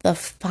about the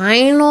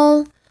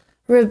final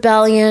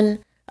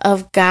rebellion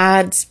of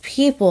God's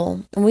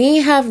people. We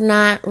have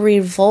not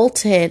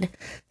revolted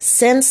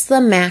since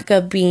the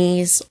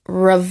Maccabees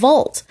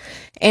revolt,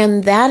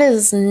 and that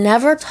is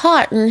never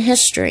taught in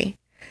history.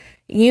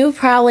 You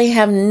probably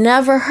have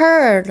never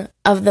heard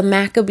of the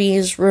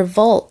Maccabees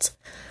revolt.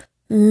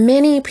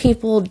 Many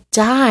people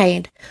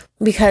died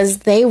because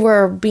they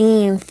were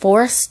being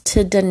forced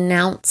to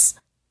denounce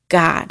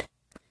God.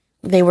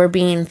 They were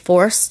being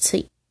forced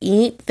to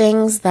eat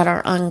things that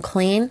are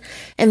unclean,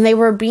 and they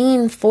were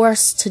being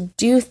forced to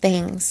do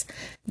things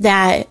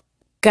that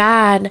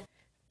God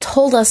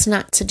told us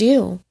not to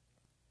do.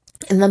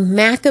 And the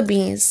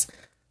Maccabees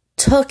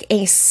took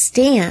a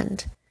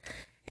stand,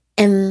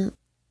 and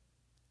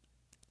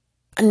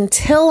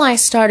until I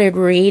started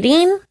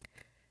reading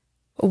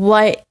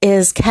what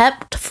is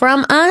kept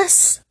from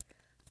us,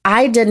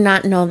 I did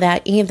not know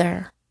that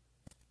either.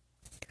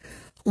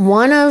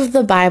 One of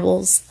the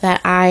Bibles that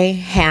I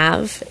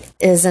have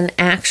is an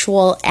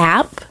actual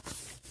app,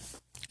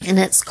 and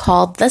it's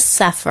called the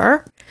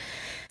Sefer,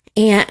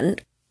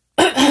 and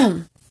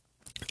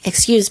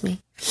excuse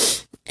me,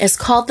 it's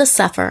called the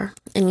Sefer,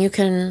 and you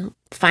can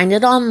find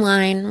it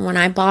online. When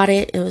I bought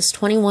it, it was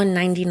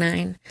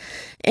 $21.99.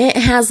 It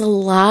has a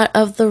lot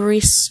of the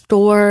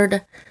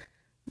restored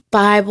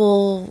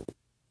Bible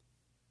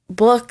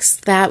books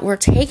that were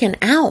taken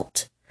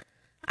out.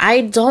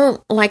 I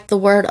don't like the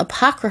word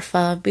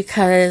apocrypha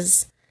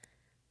because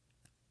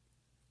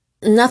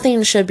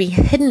nothing should be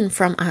hidden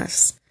from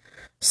us.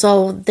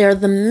 So they're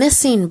the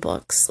missing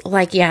books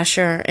like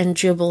Yasher and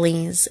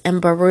Jubilees and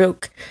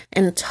Baruch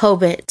and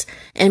Tobit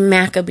and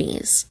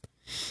Maccabees.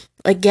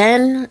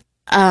 Again,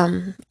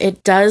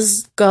 it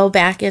does go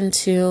back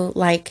into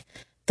like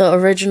the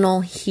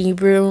original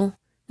Hebrew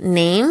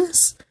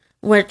names,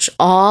 which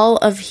all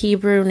of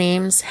Hebrew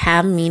names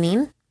have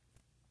meaning.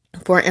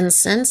 For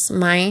instance,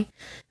 my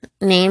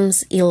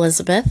name's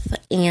Elizabeth,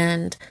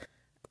 and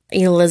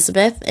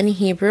Elizabeth in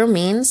Hebrew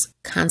means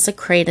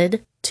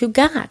consecrated to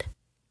God.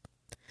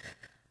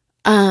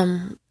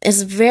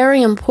 It's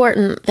very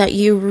important that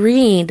you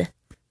read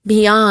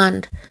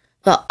beyond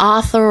the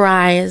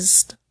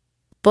authorized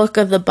book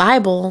of the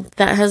Bible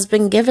that has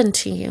been given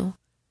to you.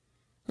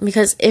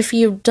 Because if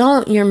you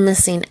don't, you're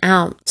missing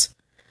out.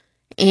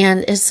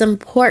 And it's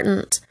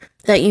important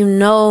that you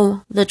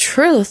know the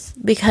truth,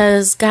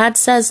 because God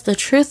says the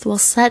truth will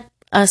set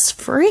us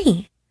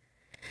free.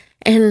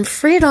 And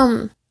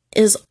freedom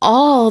is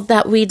all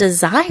that we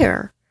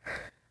desire.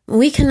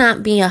 We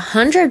cannot be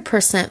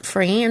 100%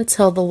 free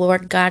until the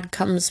Lord God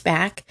comes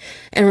back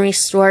and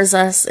restores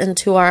us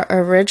into our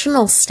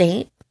original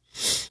state.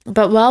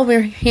 But while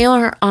we're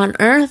here on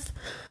earth,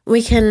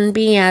 we can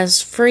be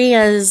as free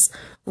as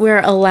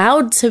we're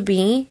allowed to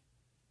be.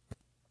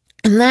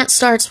 And that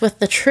starts with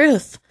the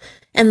truth.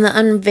 And the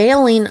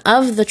unveiling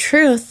of the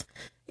truth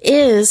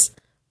is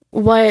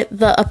what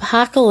the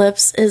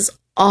apocalypse is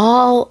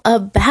all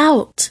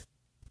about.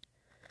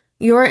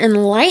 Your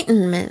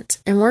enlightenment.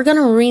 And we're going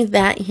to read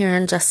that here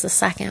in just a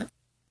second.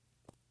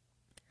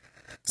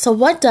 So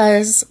what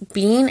does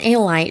being a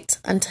light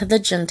unto the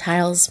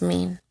Gentiles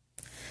mean?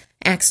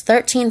 Acts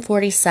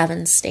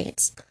 13:47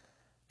 states,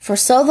 For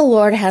so the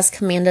Lord has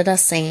commanded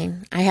us,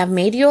 saying, I have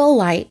made you a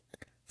light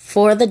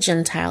for the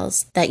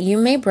Gentiles, that you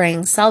may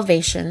bring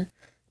salvation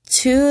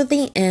to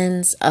the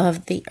ends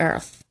of the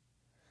earth.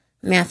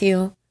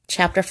 Matthew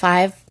chapter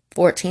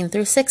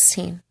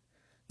 5:14-16.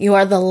 You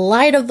are the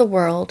light of the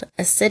world.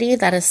 A city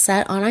that is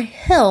set on a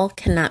hill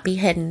cannot be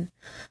hidden,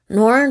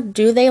 nor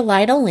do they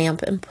light a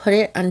lamp and put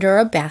it under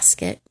a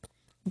basket,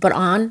 but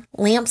on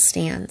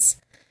lampstands,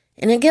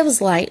 and it gives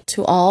light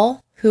to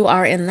all who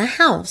are in the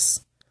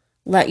house.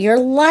 Let your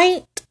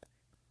light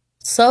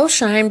so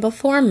shine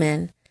before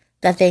men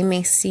that they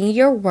may see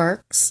your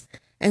works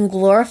and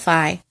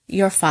glorify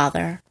your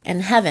Father in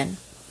heaven.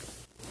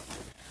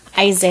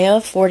 Isaiah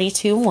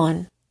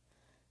 42:1.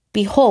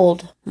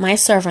 Behold, my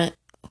servant,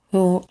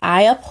 whom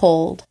I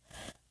uphold,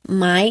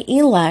 my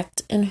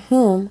elect, in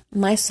whom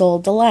my soul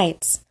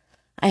delights.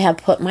 I have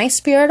put my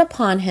spirit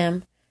upon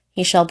him,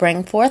 he shall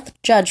bring forth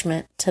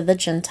judgment to the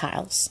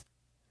Gentiles.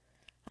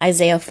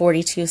 Isaiah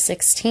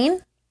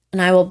 42:16,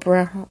 and I will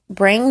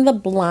bring the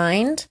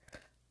blind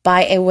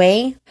by a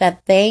way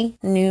that they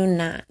knew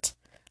not.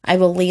 I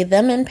will lead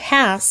them in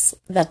paths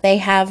that they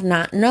have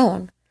not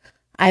known.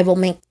 I will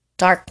make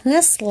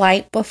darkness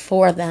light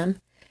before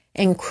them,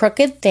 and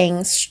crooked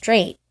things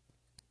straight.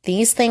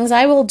 These things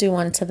I will do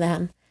unto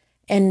them,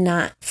 and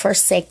not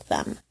forsake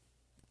them.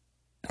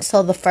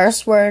 So the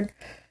first word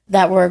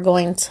that we're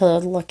going to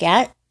look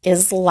at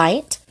is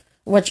light,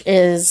 which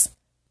is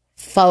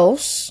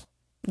phos,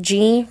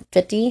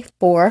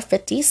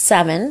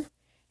 G5457.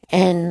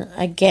 And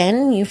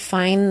again, you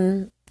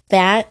find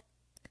that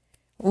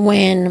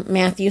when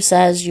Matthew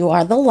says you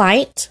are the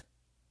light,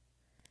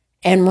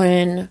 and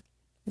when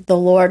the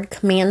Lord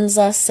commands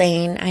us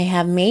saying, I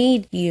have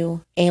made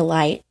you a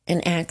light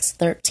in Acts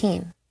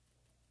 13.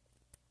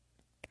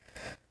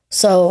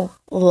 So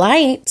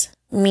light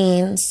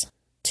means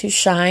to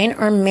shine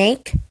or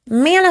make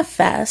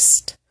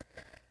manifest.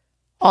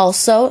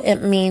 Also, it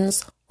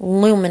means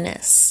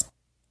luminous.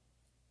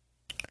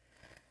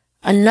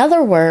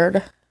 Another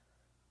word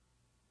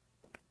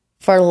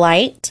for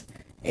light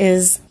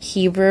is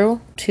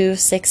Hebrew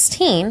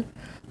 2:16,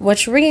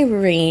 which we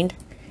read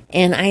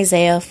in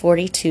Isaiah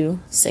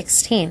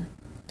 42:16.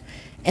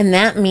 And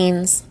that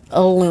means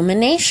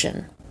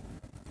illumination.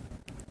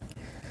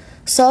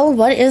 So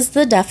what is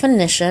the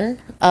definition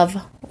of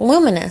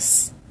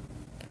luminous?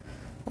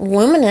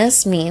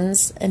 Luminous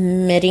means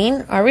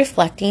emitting or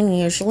reflecting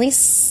usually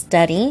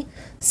steady,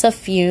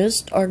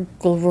 suffused, or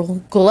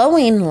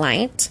glowing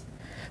light,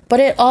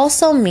 but it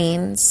also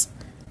means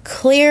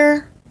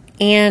clear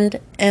and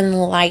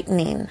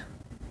enlightening.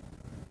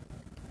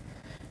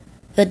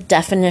 The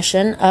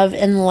definition of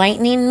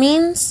enlightening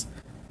means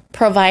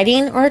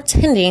providing or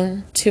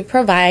tending to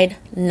provide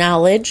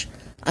knowledge,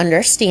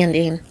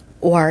 understanding,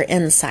 or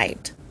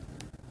insight.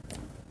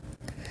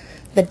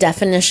 The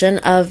definition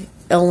of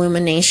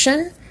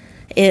illumination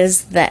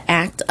is the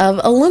act of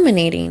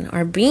illuminating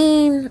or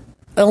being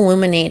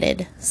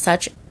illuminated,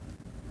 such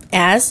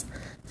as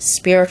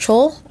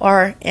spiritual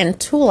or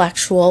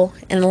intellectual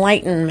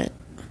enlightenment.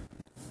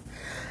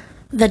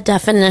 The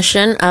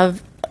definition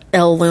of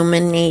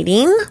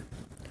illuminating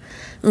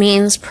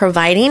means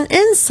providing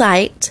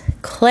insight,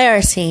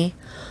 clarity,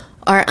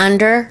 or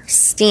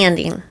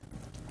understanding.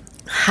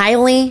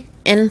 Highly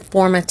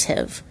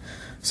informative.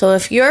 So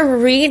if you're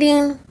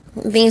reading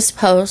these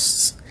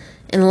posts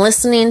and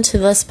listening to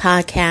this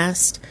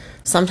podcast,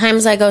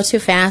 sometimes I go too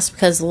fast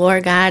because the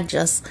Lord God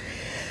just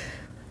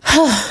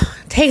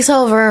takes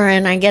over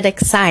and I get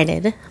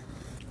excited.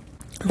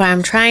 But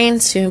I'm trying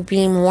to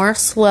be more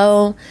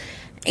slow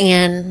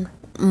and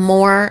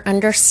more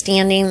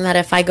understanding that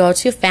if I go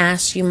too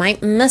fast, you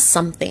might miss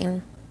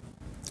something.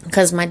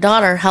 Because my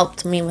daughter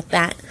helped me with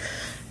that.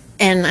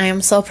 And I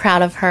am so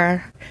proud of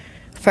her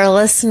for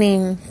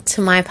listening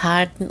to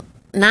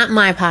not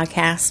my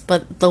podcast,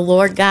 but the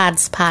Lord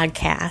God's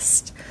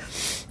podcast.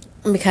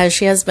 Because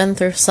she has been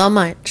through so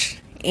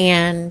much.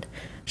 And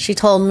she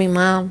told me,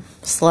 Mom,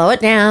 slow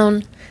it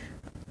down.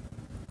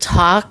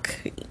 Talk,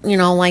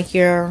 like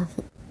you're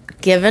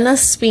giving a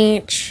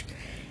speech.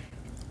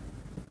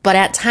 But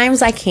at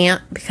times I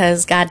can't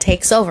because God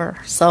takes over.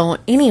 So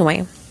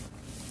anyway,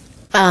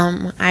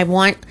 I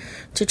want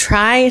to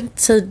try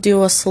to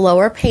do a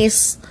slower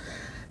pace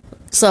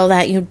so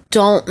that you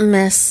don't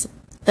miss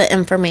the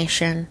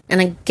information.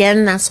 And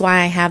again, that's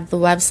why I have the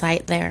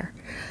website there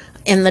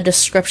in the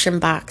description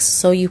box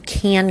so you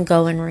can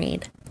go and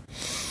read.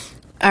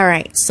 All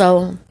right,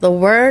 so the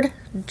word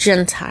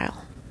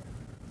Gentile.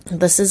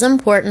 This is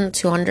important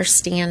to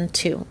understand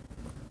too.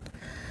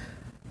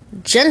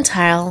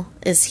 Gentile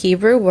is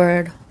Hebrew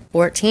word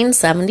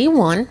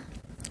 1471,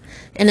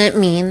 and it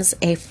means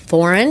a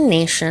foreign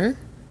nation,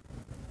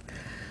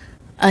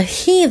 a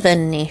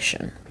heathen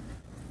nation.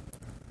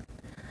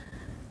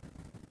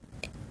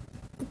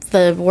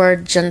 The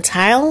word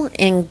Gentile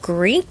in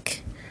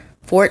Greek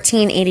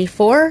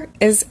 1484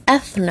 is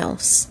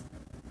ethnos,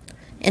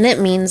 and it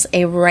means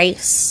a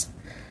race,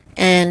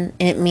 and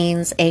it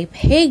means a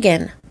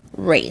pagan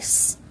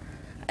race,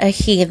 a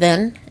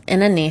heathen,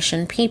 and a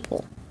nation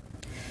people.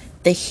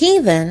 The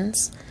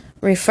heathens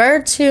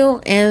referred to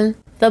in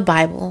the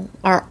Bible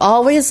are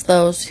always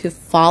those who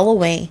fall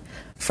away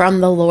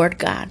from the Lord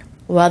God,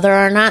 whether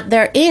or not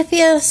they're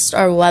atheists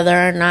or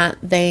whether or not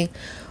they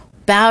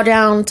bow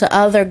down to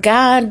other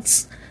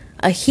gods.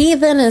 A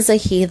heathen is a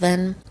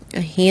heathen. A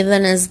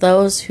heathen is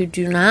those who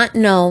do not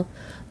know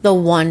the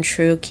one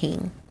true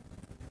King,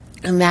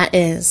 and that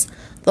is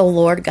the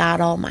Lord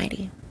God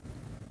Almighty.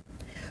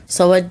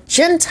 So a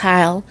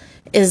Gentile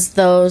is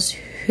those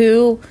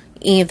who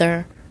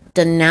either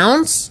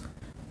denounce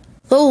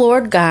the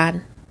Lord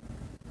God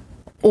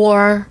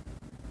or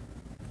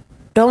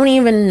don't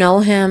even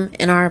know Him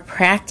and are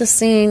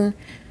practicing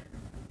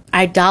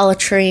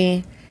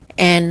idolatry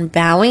and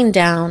bowing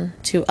down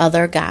to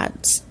other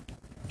gods.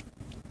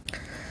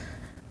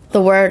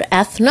 The word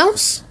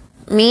ethnos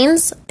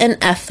means an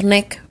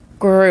ethnic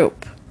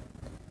group.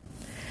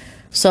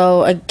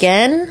 So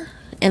again,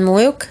 In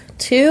Luke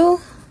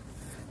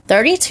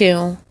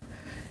 2:32,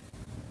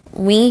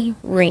 we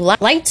read,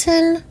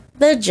 "Lighten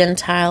the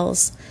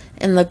Gentiles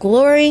in the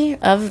glory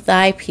of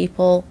thy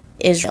people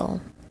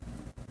Israel."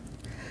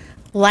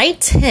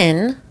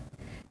 Lighten,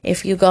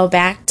 if you go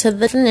back to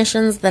the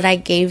definitions that I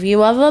gave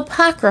you of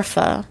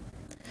Apocrypha,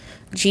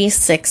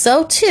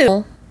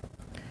 G602,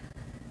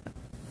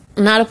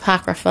 not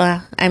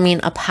Apocrypha, I mean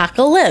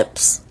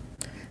Apocalypse.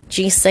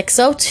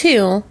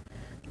 G602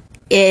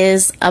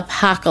 is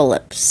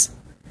apocalypse.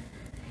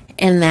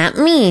 And that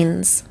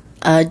means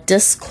a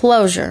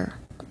disclosure,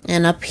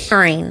 an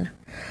appearing,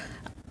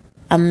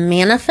 a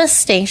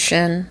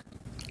manifestation,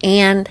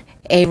 and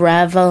a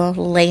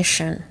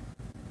revelation.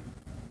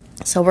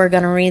 So we're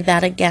going to read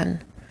that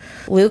again.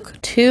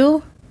 Luke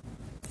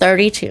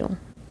 2:32.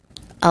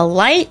 A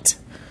light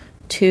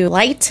to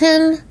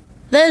lighten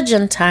the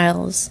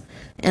Gentiles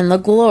in the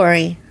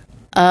glory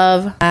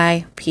of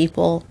thy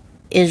people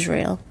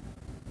Israel.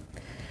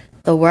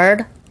 The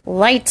word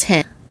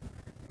lighten,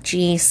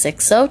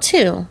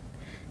 G602,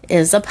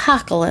 is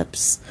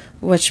apocalypse,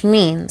 which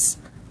means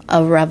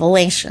a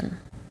revelation.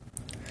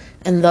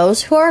 And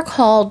those who are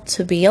called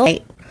to be a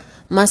light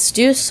must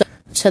do so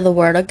to the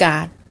Word of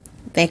God.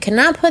 They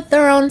cannot put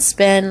their own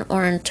spin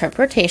or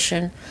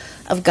interpretation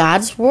of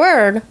God's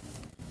Word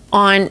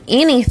on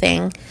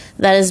anything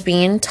that is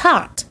being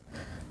taught,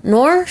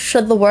 nor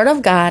should the Word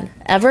of God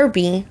ever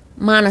be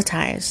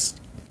monetized.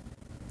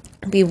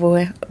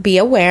 Be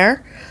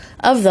aware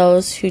of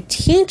those who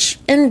teach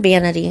in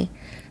vanity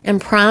and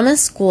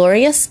promise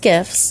glorious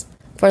gifts,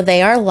 for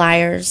they are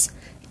liars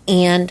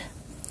and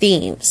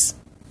thieves.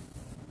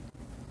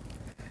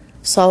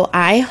 So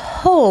I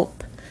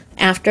hope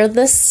after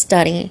this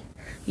study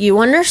you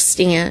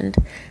understand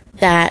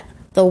that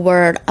the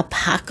word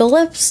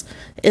apocalypse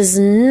is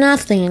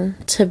nothing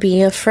to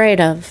be afraid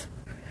of,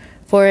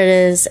 for it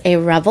is a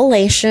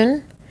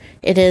revelation,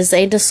 it is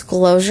a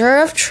disclosure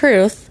of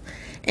truth,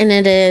 and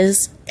it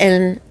is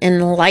an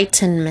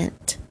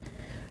enlightenment.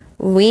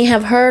 We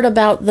have heard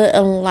about the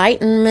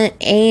Enlightenment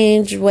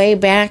age way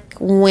back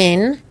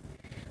when,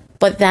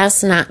 but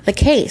that's not the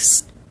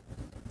case.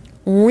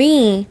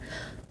 We,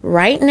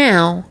 right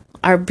now,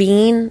 are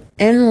being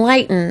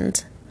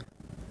enlightened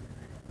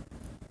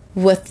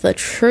with the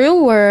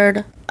true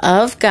Word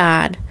of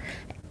God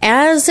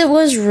as it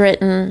was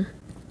written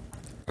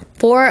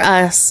for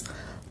us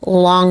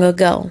long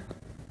ago.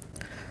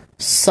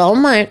 So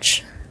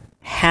much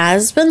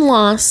has been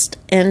lost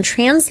in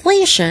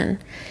translation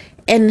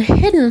and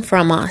hidden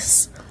from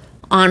us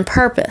on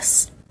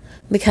purpose,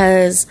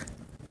 because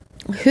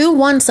who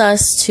wants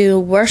us to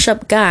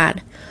worship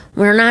God?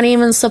 We're not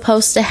even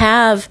supposed to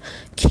have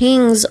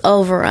kings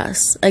over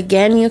us.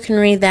 Again, you can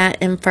read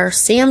that in 1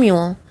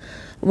 Samuel,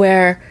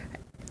 where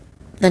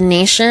the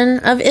nation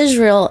of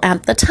Israel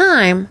at the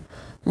time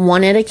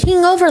wanted a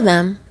king over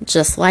them,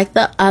 just like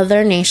the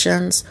other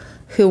nations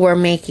who were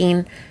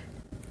making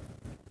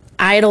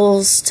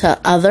idols to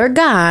other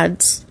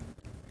gods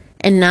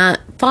and not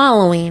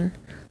following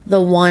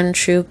the one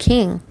true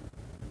king.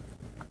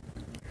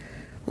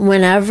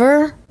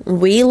 Whenever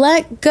we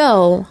let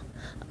go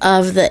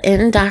of the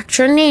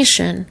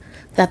indoctrination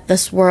that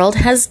this world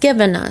has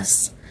given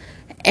us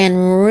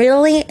and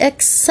really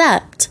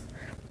accept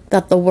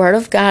that the Word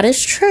of God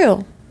is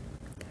true,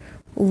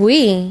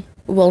 we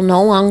will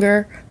no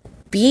longer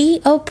be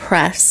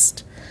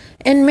oppressed,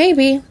 and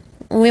maybe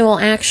we will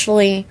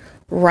actually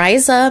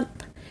rise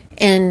up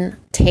and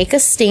take a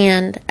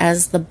stand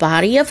as the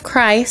body of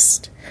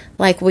Christ,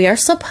 like we are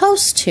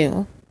supposed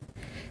to,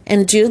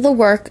 and do the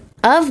work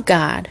of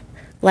God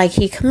like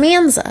He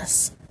commands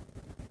us.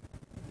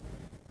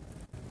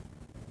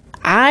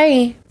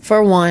 I,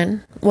 for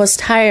one, was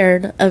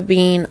tired of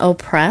being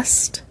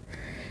oppressed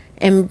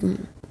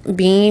and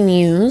being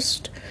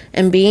used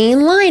and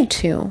being lied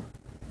to.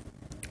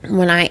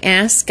 When I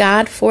asked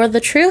God for the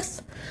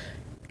truth,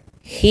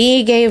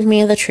 He gave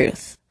me the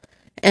truth.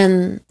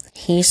 And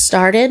He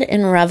started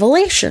in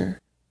Revelation.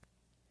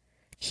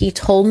 He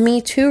told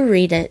me to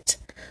read it,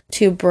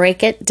 to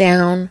break it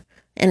down,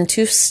 and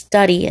to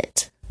study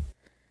it.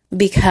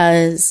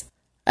 Because,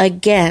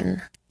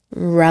 again,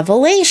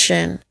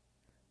 Revelation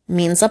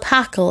means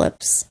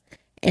apocalypse,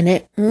 and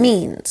it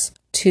means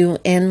to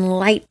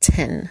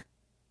enlighten.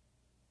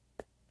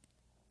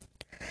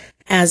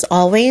 As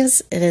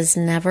always, it is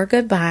never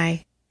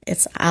goodbye.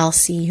 It's I'll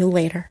see you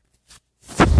later.